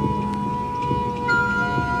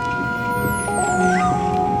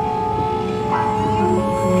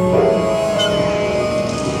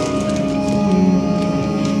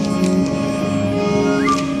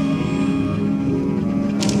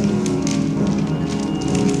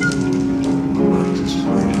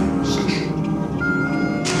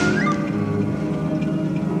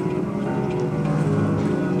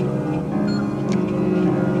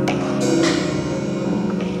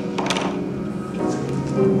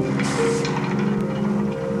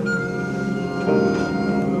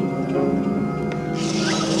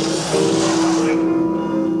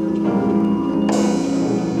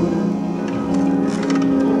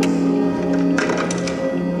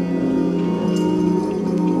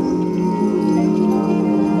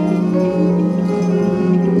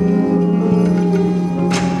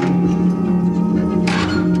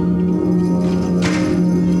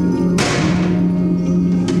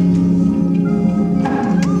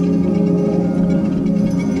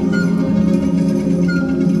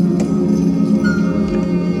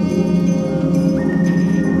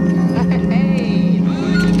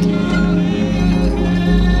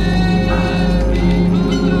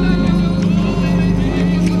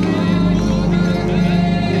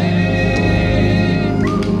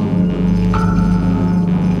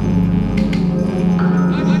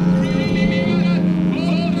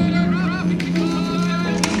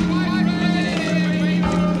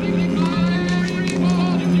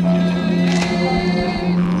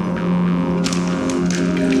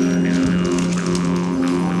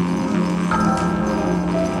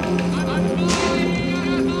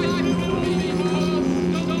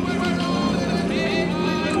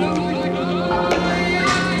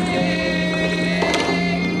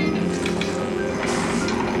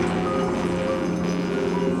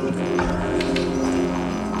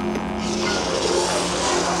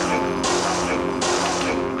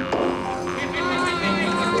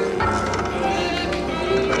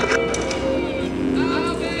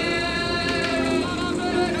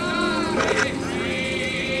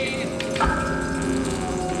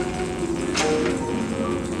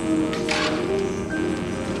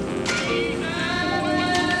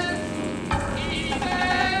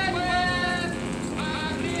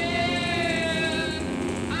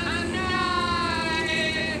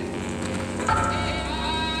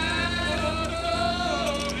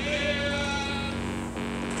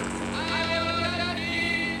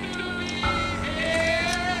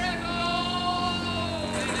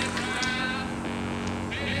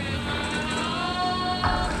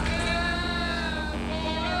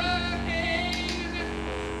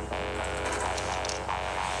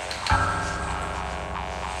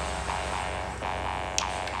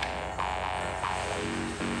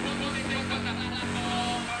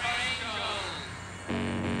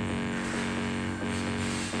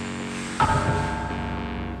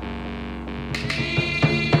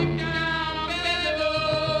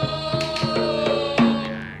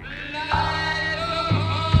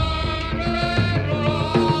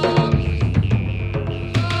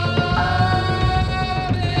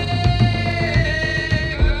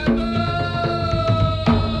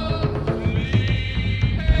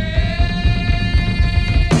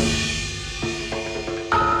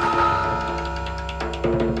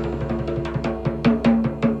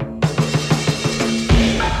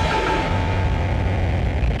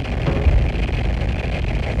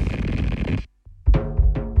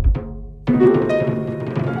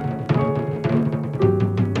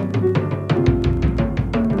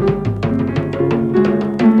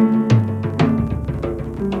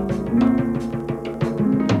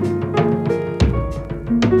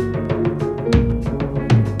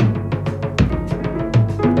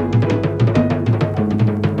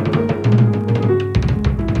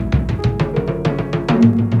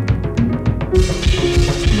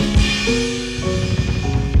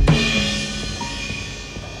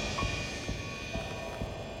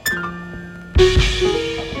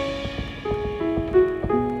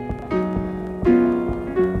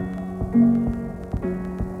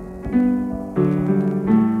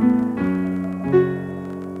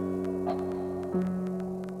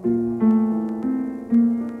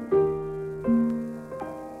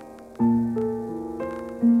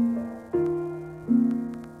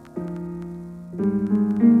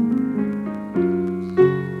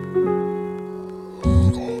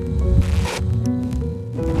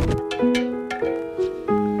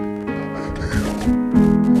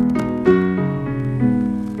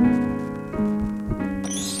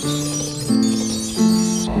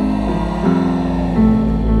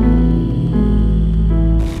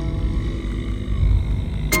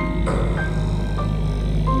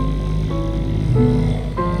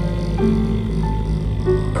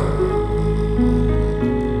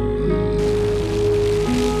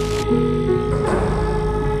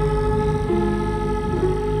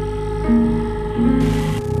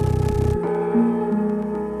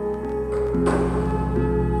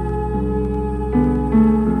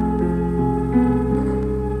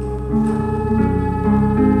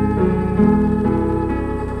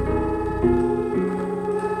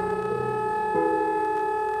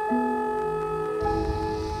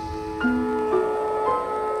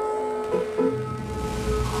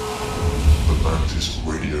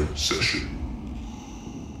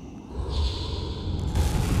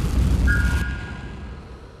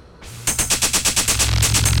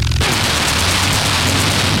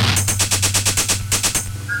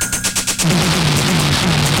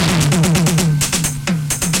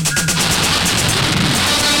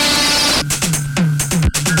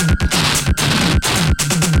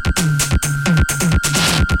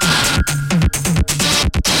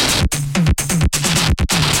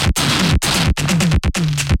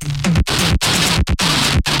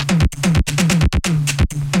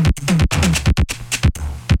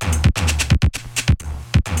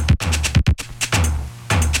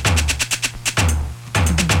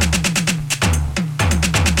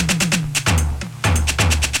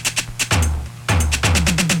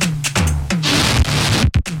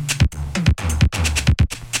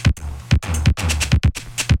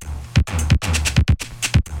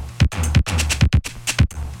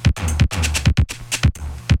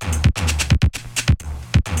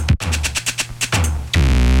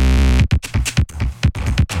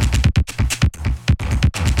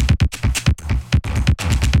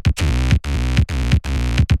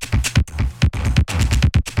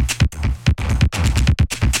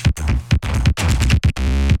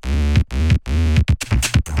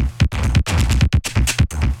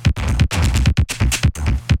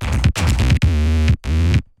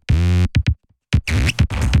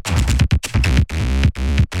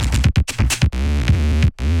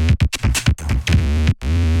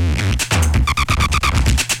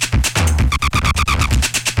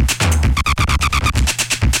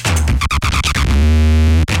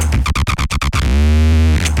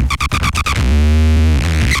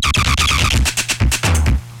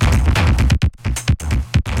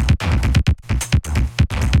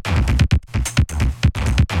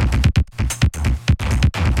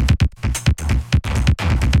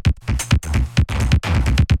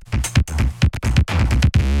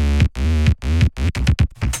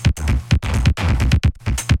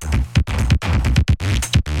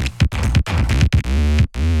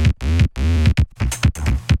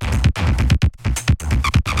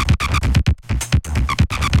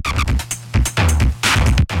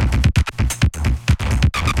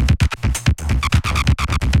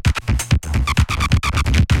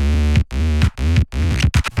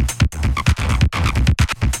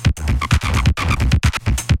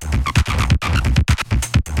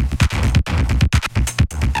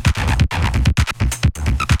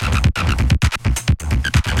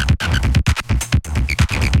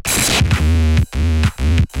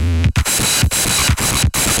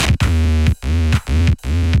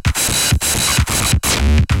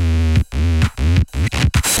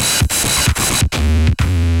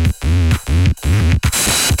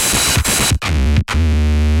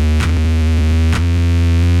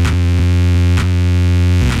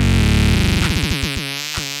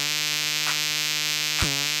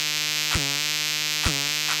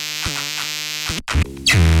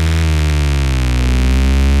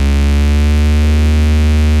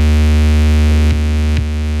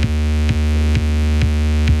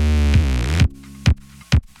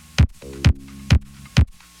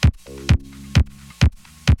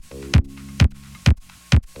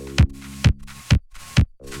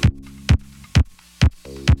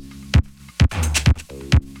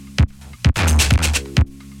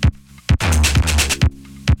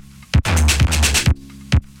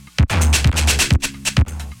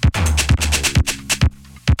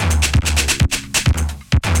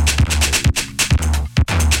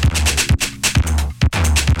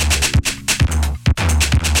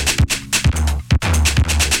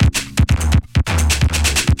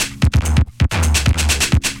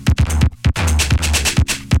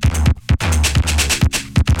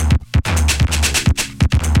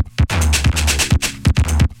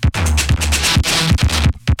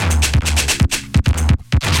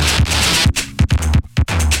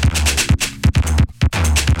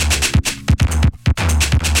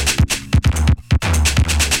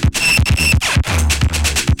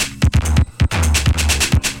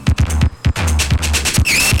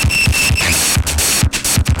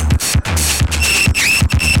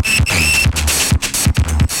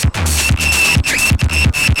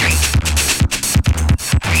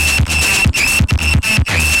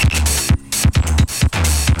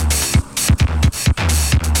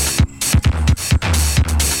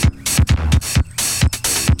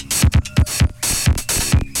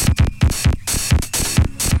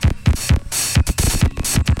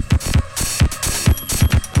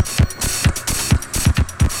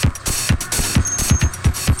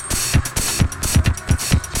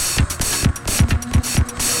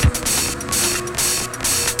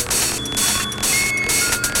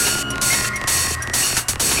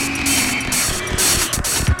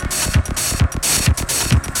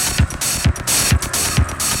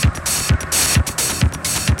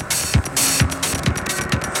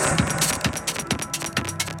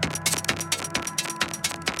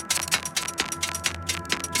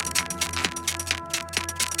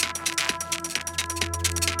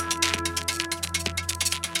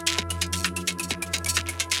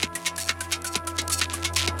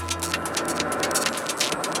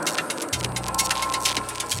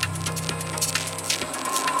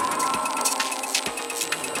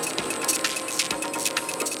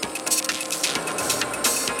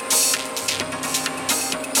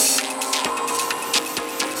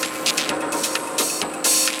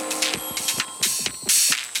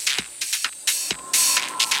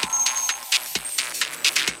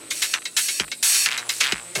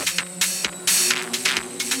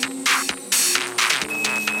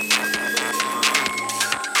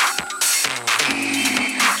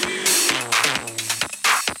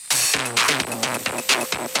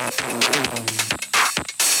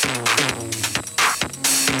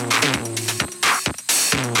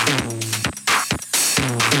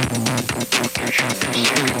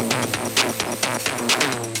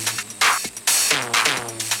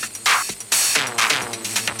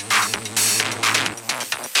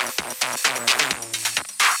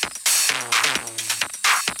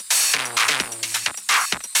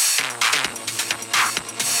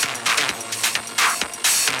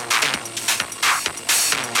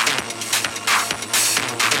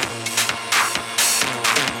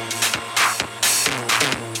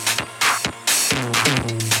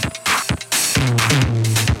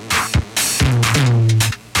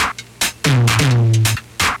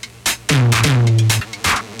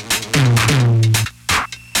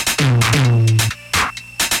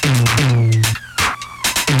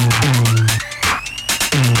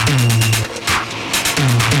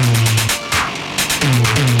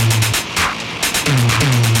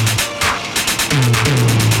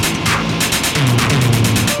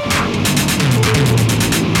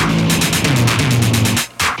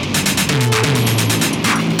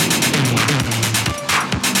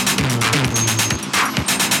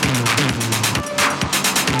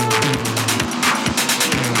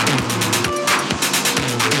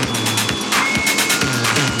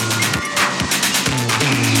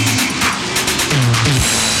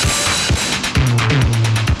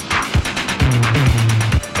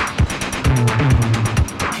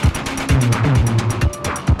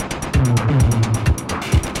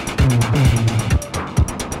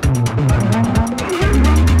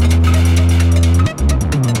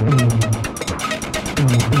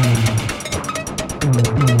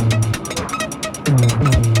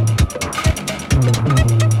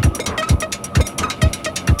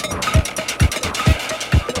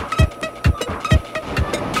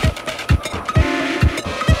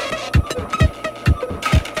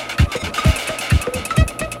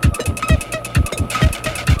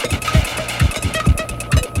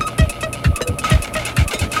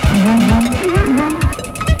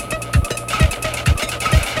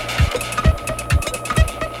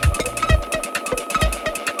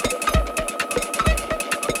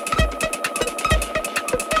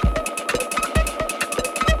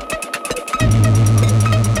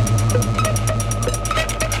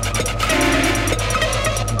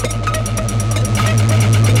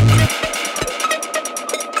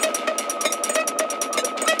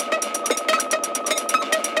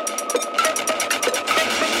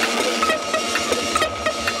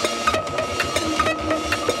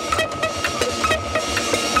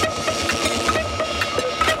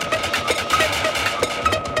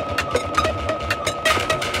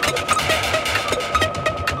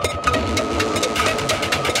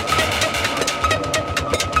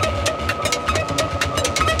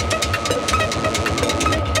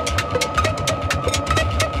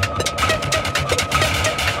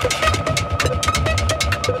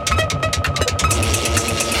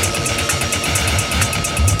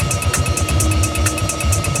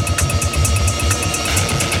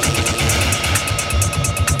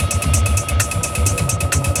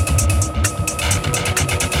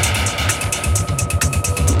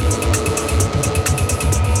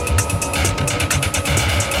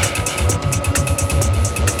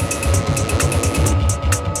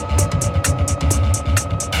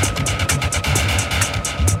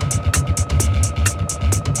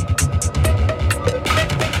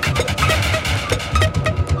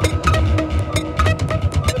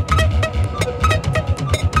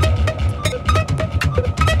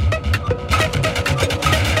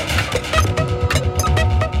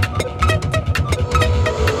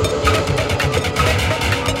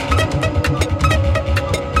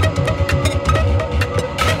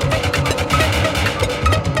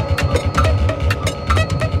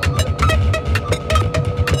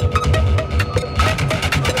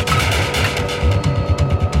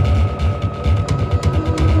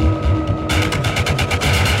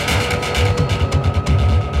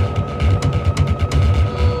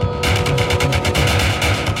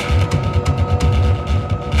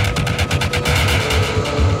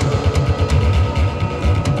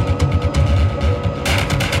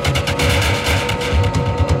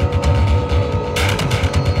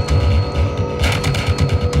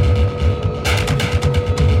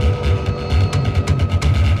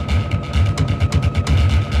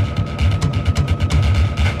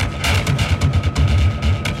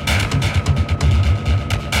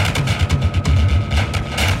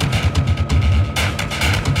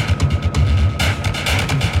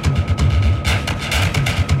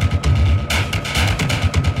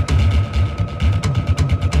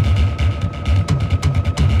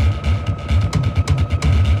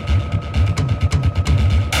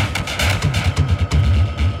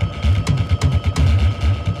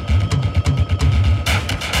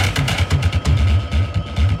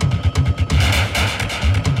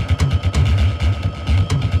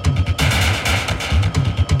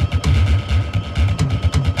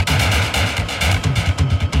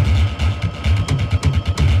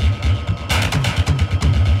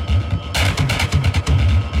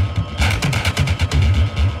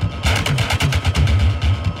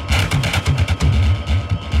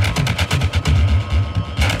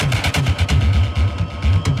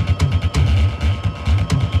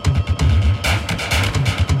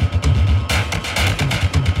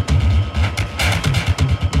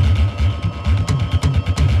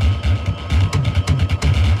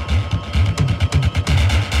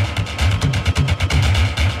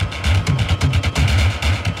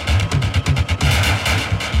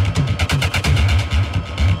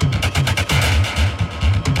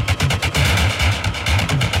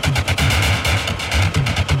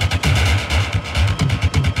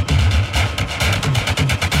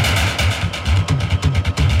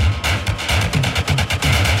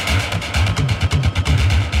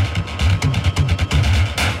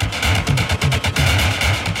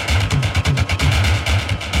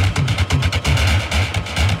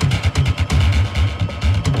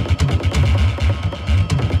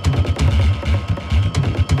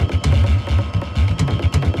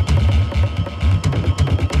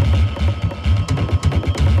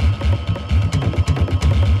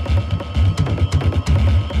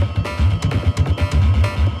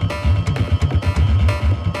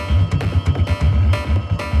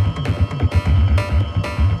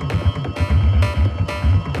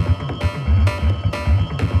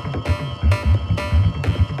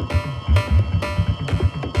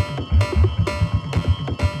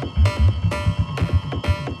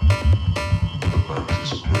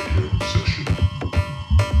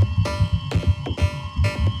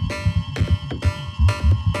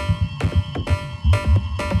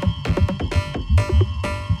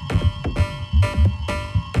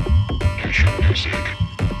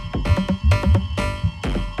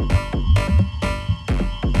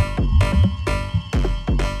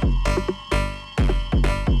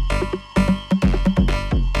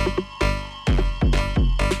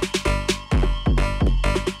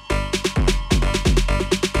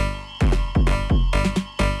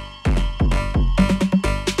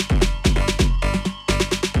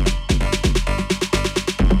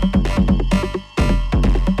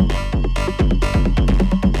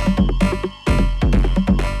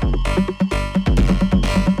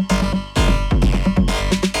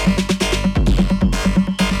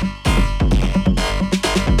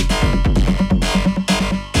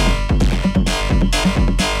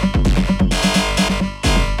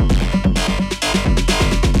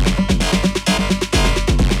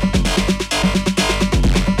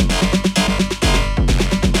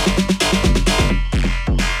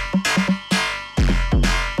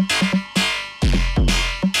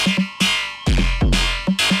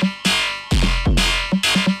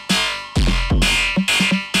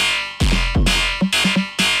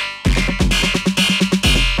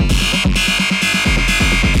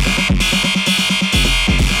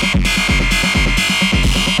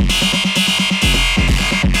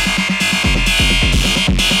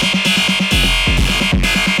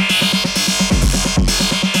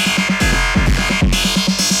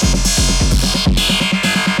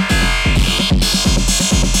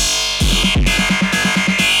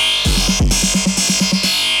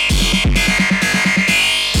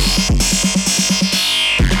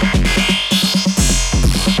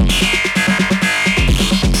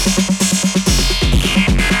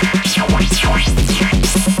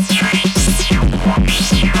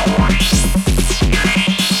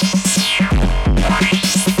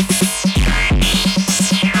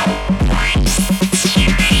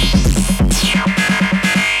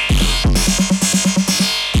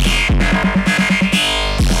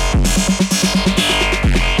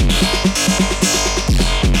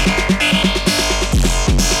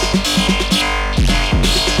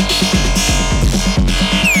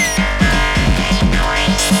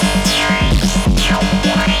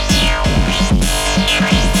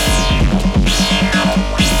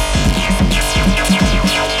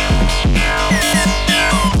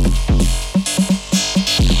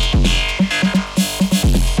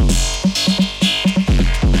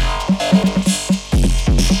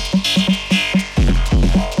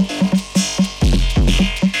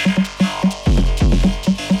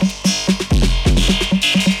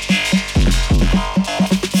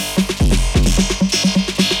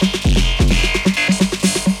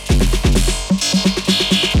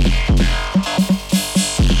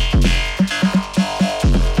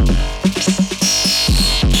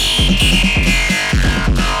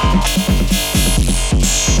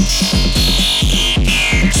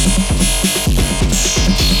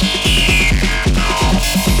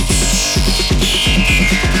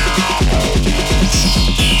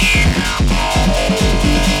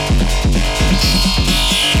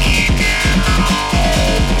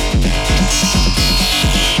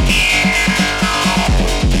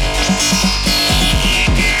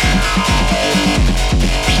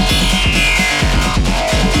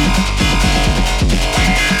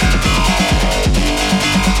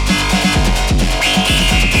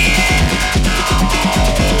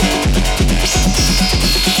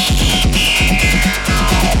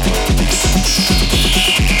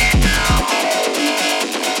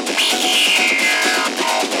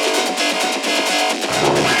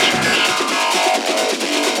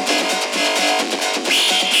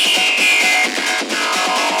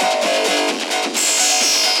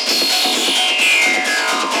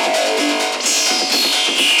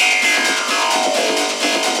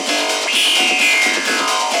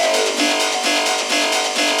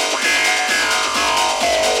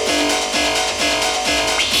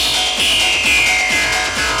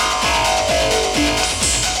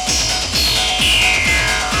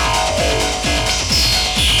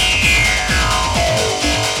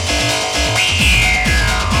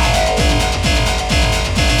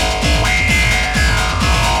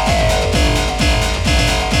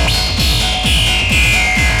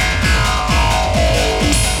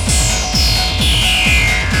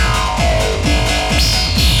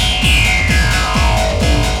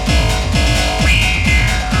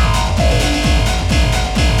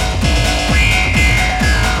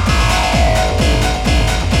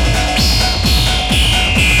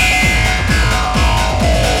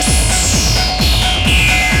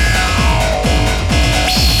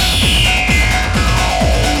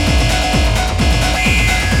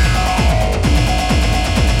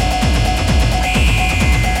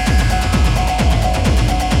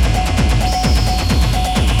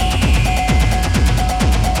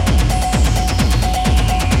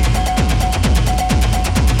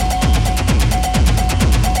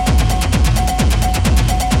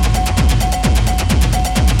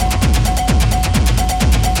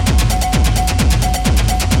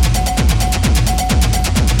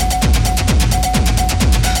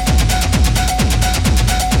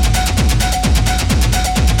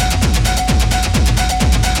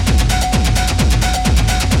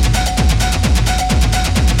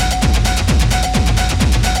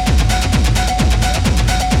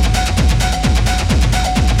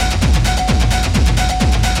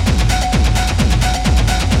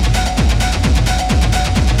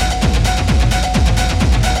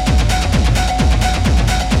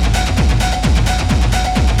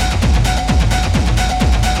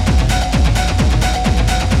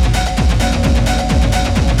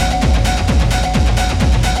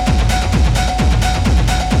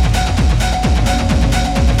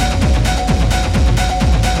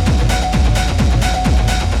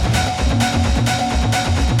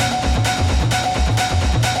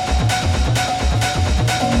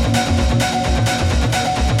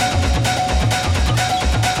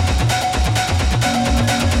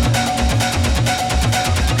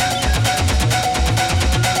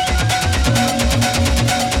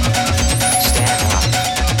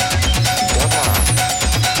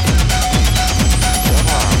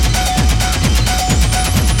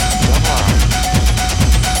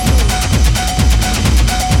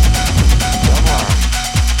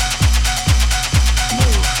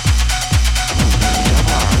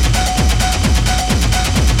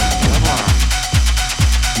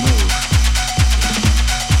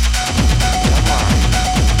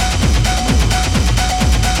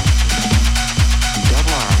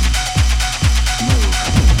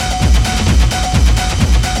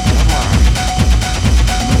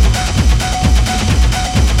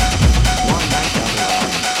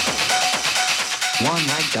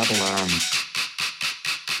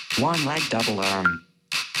 One leg double arm.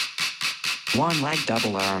 One leg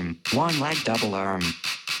double arm. One leg double arm.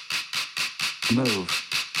 Move.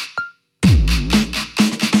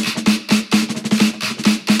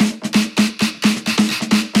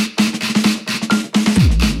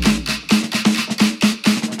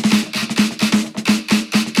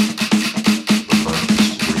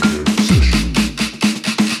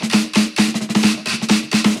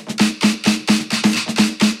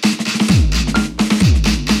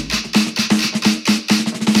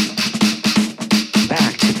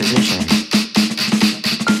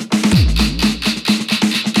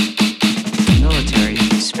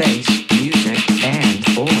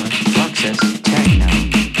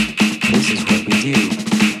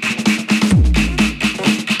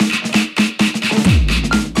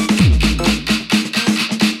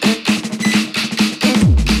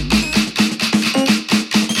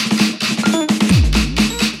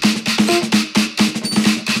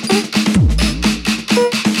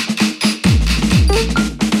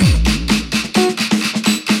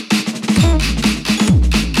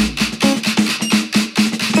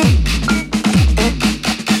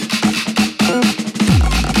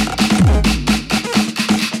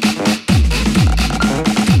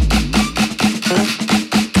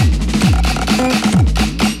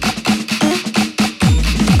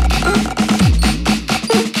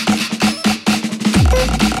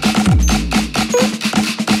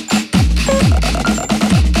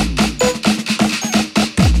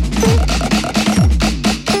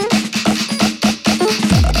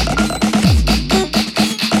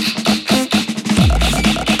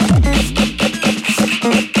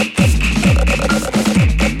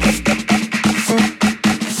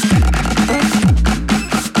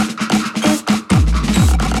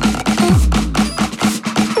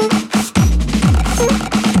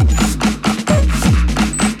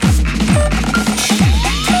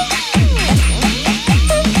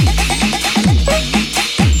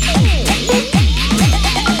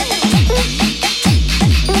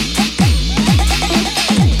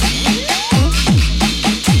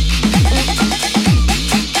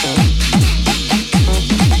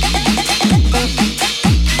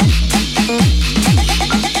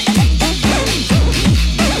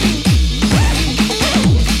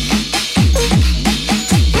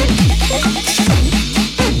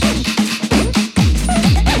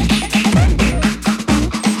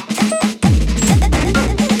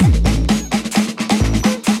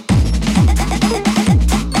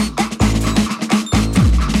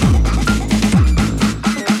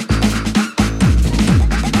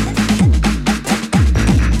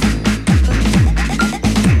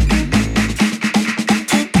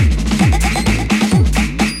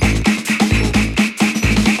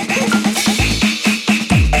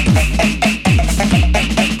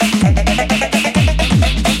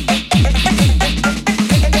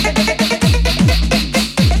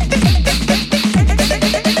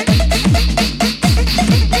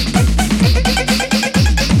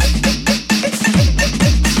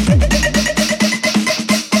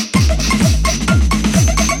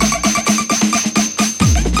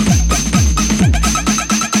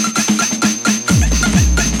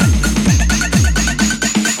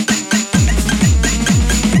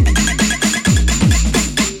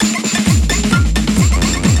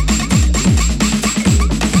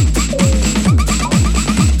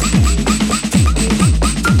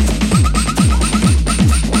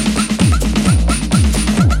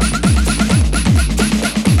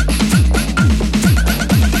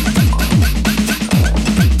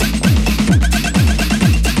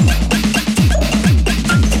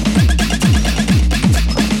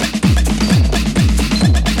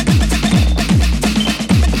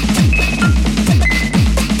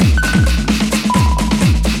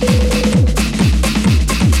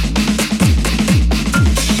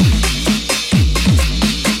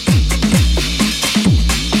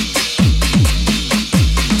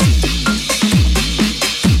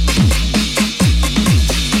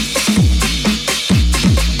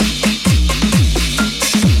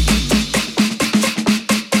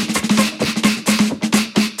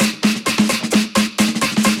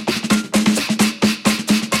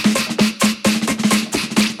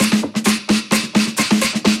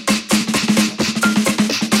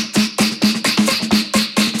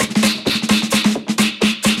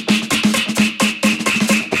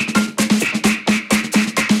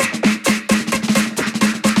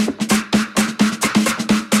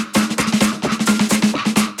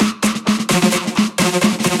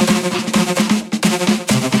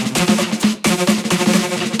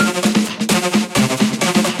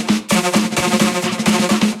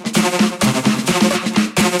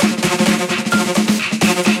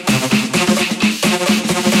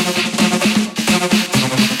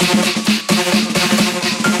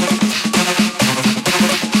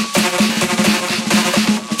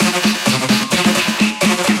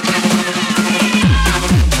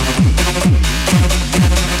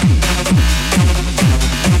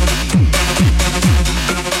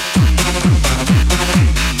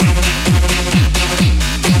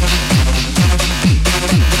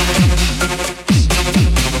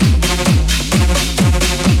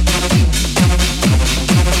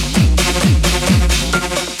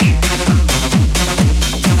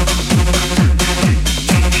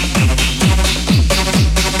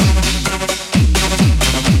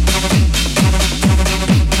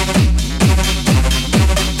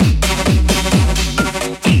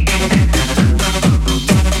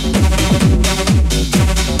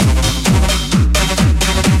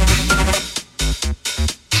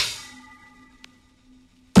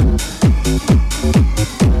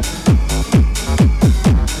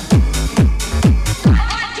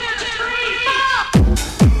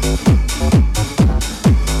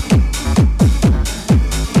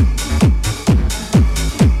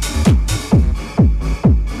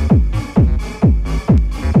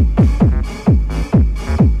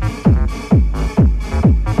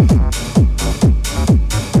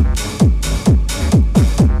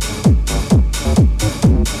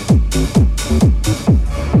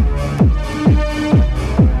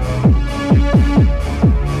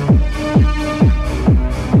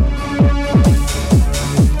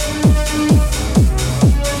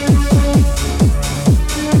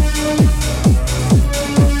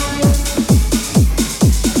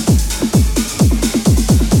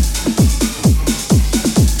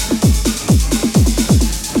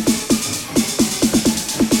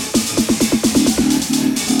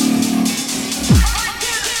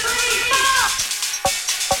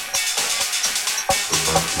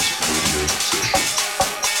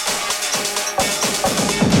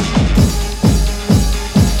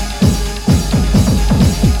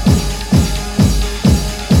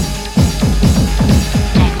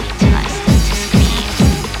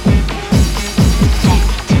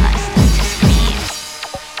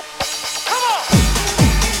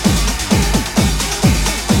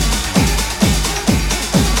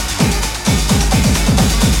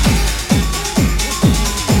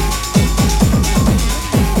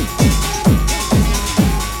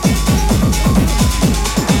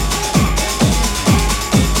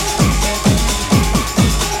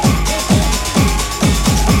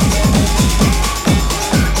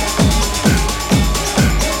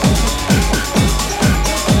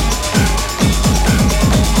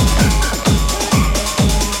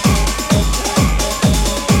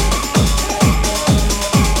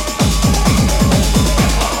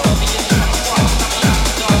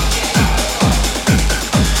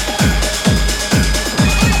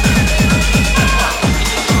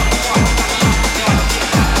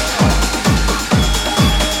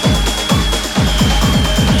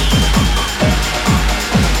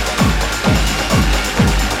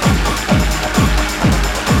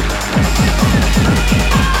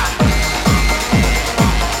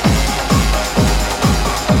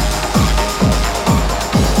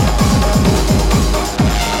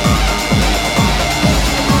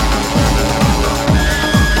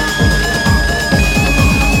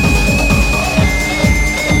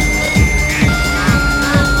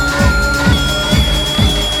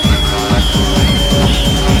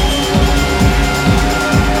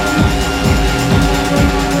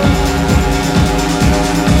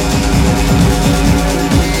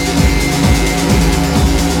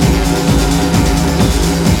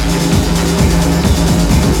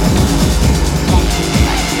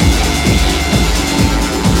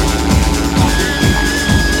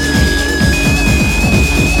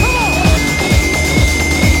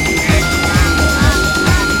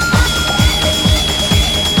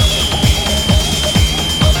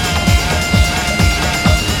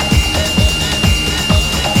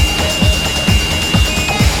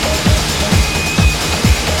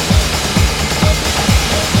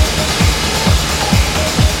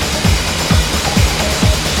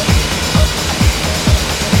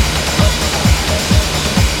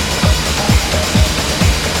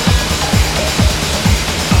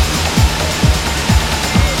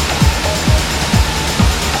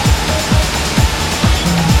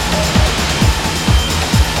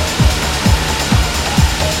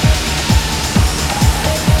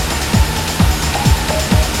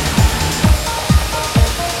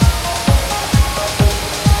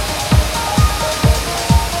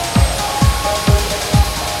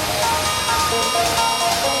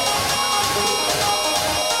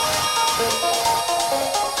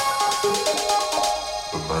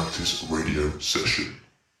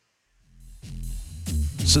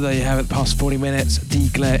 So there you have it, past 40 minutes. D.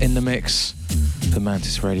 Glare in the mix for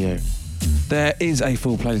Mantis Radio. There is a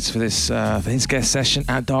full playlist for this, for his guest session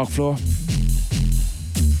at Dark Floor,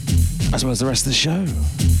 as well as the rest of the show.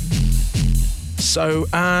 So,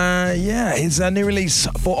 yeah, his new release,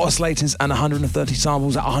 4 oscillators and 130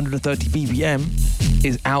 samples at 130 BPM,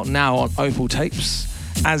 is out now on Opal Tapes,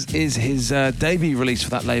 as is his debut release for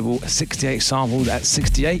that label, 68 samples at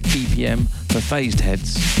 68 BPM for Phased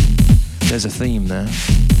Heads. There's a theme there.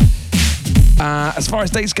 As far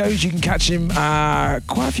as dates goes, you can catch him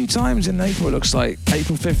quite a few times in April, it looks like.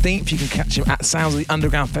 April 15th, you can catch him at Sounds of the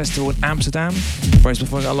Underground Festival in Amsterdam, where he's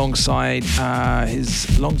performing alongside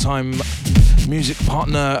his longtime music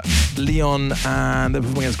partner, Leon, and they're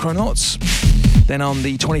performing as Chrononauts. Then on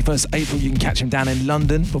the 21st of April, you can catch him down in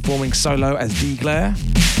London, performing solo as D. Glare.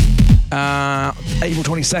 April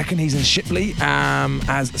 22nd, he's in Shipley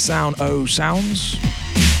as Sound O Sounds.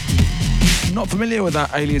 Not familiar with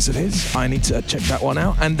that alias of his. I need to check that one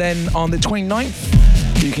out. And then on the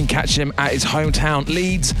 29th, you can catch him at his hometown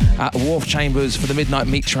Leeds at Wharf Chambers for the Midnight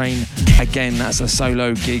Meat Train. Again, that's a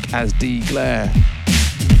solo gig as D. Glare.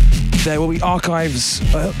 There will be archives.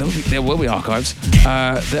 There will be archives.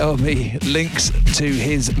 There will be links to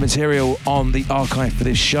his material on the archive for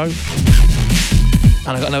this show.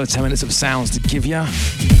 And I've got another 10 minutes of sounds to give you.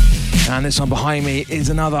 And this one behind me is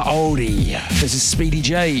another oldie. This is Speedy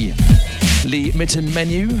J. Lee Mitten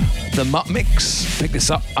Menu, the Mutt Mix. Picked this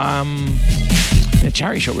up in a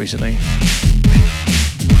charity shop recently.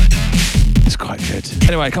 It's quite good.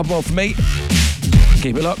 Anyway, a couple more from me.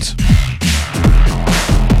 Keep it locked.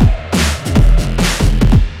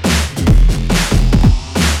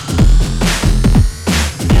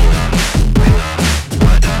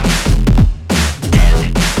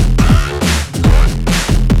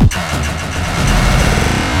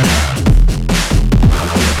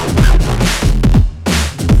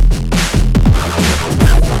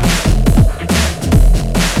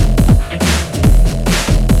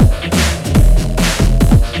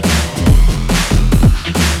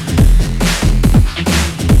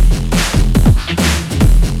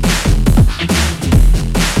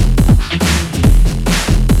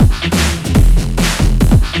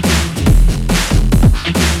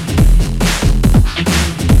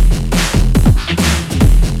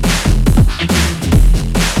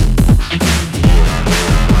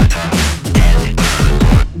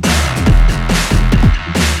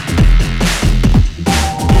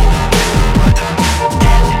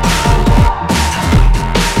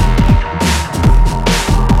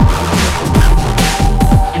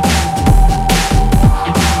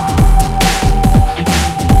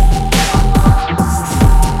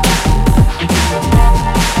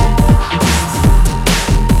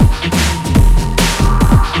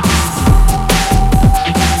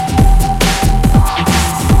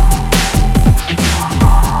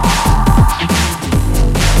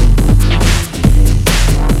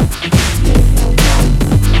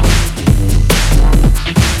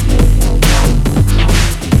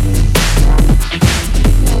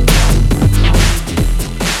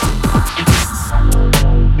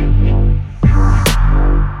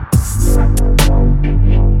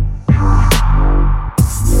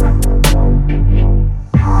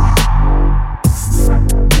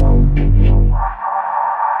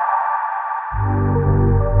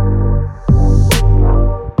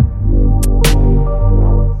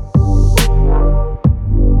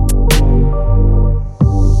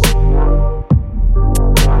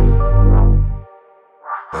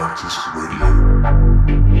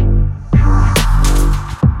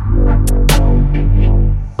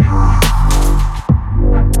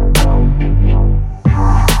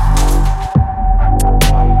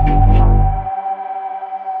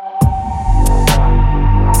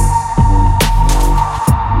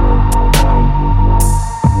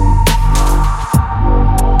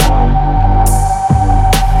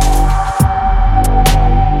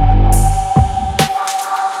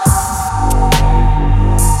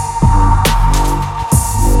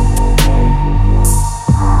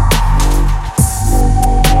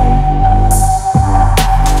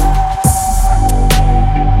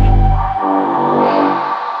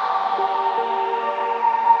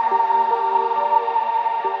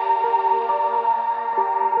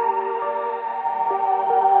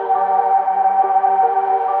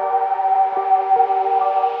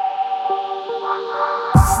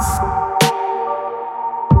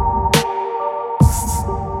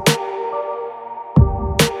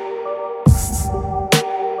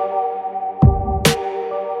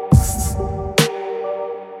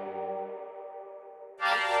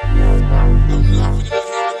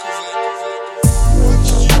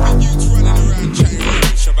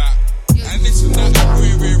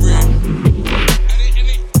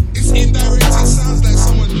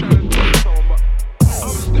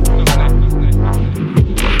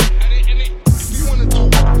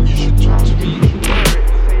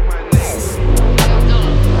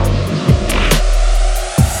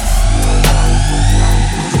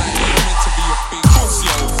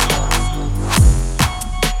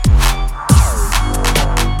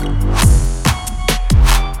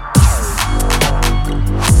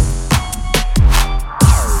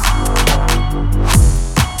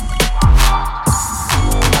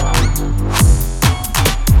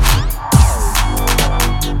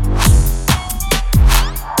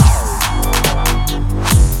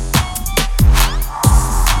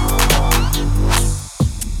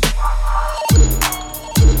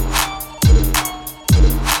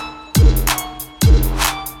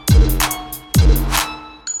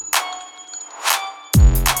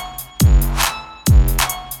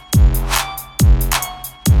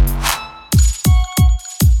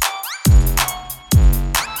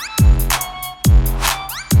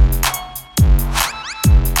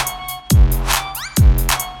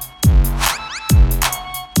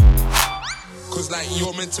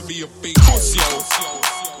 meant to be a big boss, yo.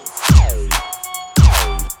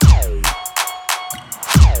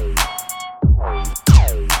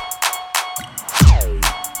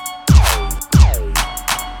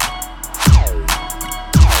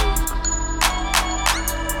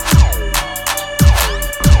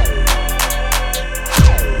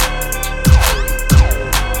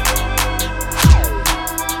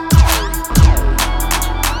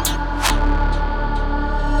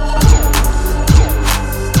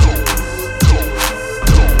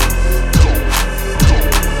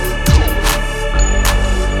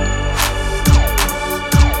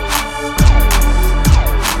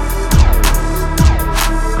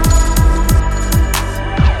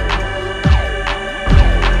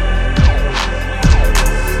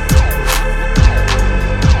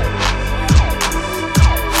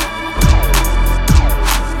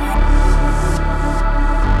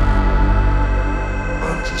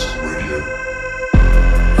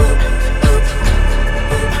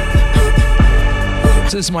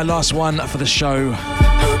 This is my last one for the show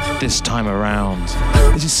this time around.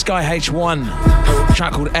 This is Sky H1, a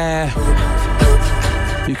track called Air.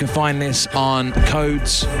 You can find this on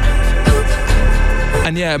Codes.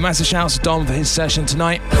 And yeah, massive shouts to Dom for his session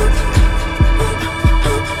tonight.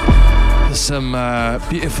 There's some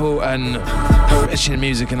beautiful and rich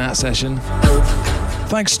music in that session.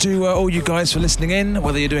 Thanks to all you guys for listening in,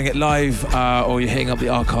 whether you're doing it live or you're hitting up the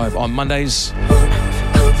archive on Mondays.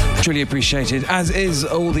 Truly appreciated, as is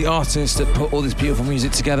all the artists that put all this beautiful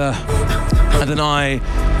music together, and then I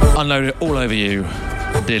unload it all over you,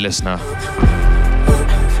 dear listener.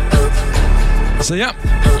 So yep.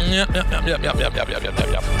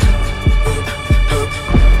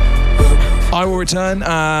 I will return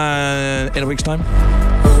in a week's time.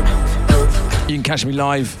 You can catch me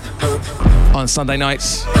live on Sunday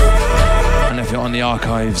nights, and if you're on the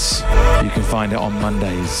archives, you can find it on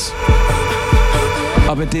Mondays.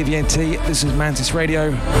 I've been DVNT, this is Mantis Radio.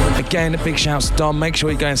 Again, big shouts to Dom, make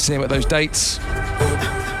sure you go and see him at those dates.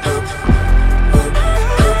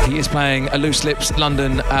 He is playing a Loose Lips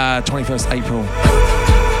London 21st April,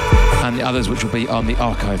 and the others which will be on the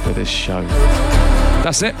archive for this show.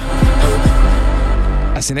 That's it.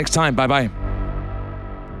 I'll see you next time, bye bye.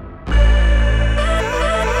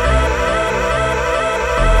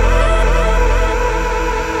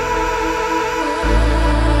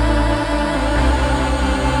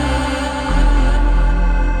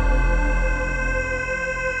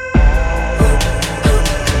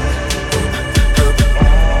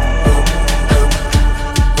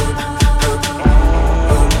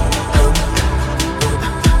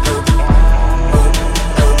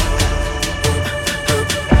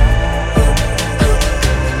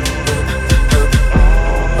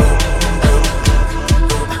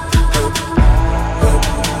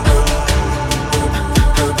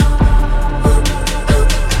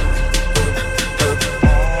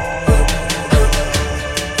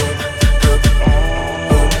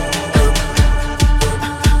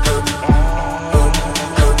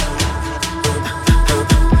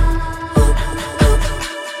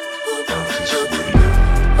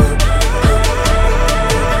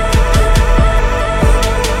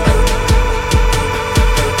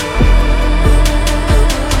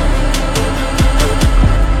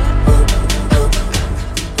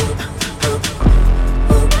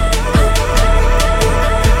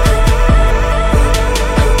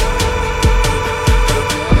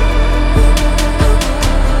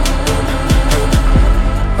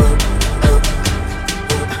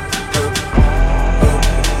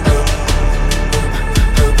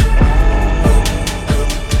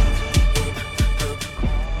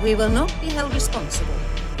 We will not be held responsible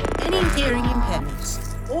for any hearing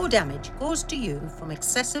impairments or damage caused to you from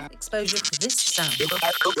excessive exposure to this sound.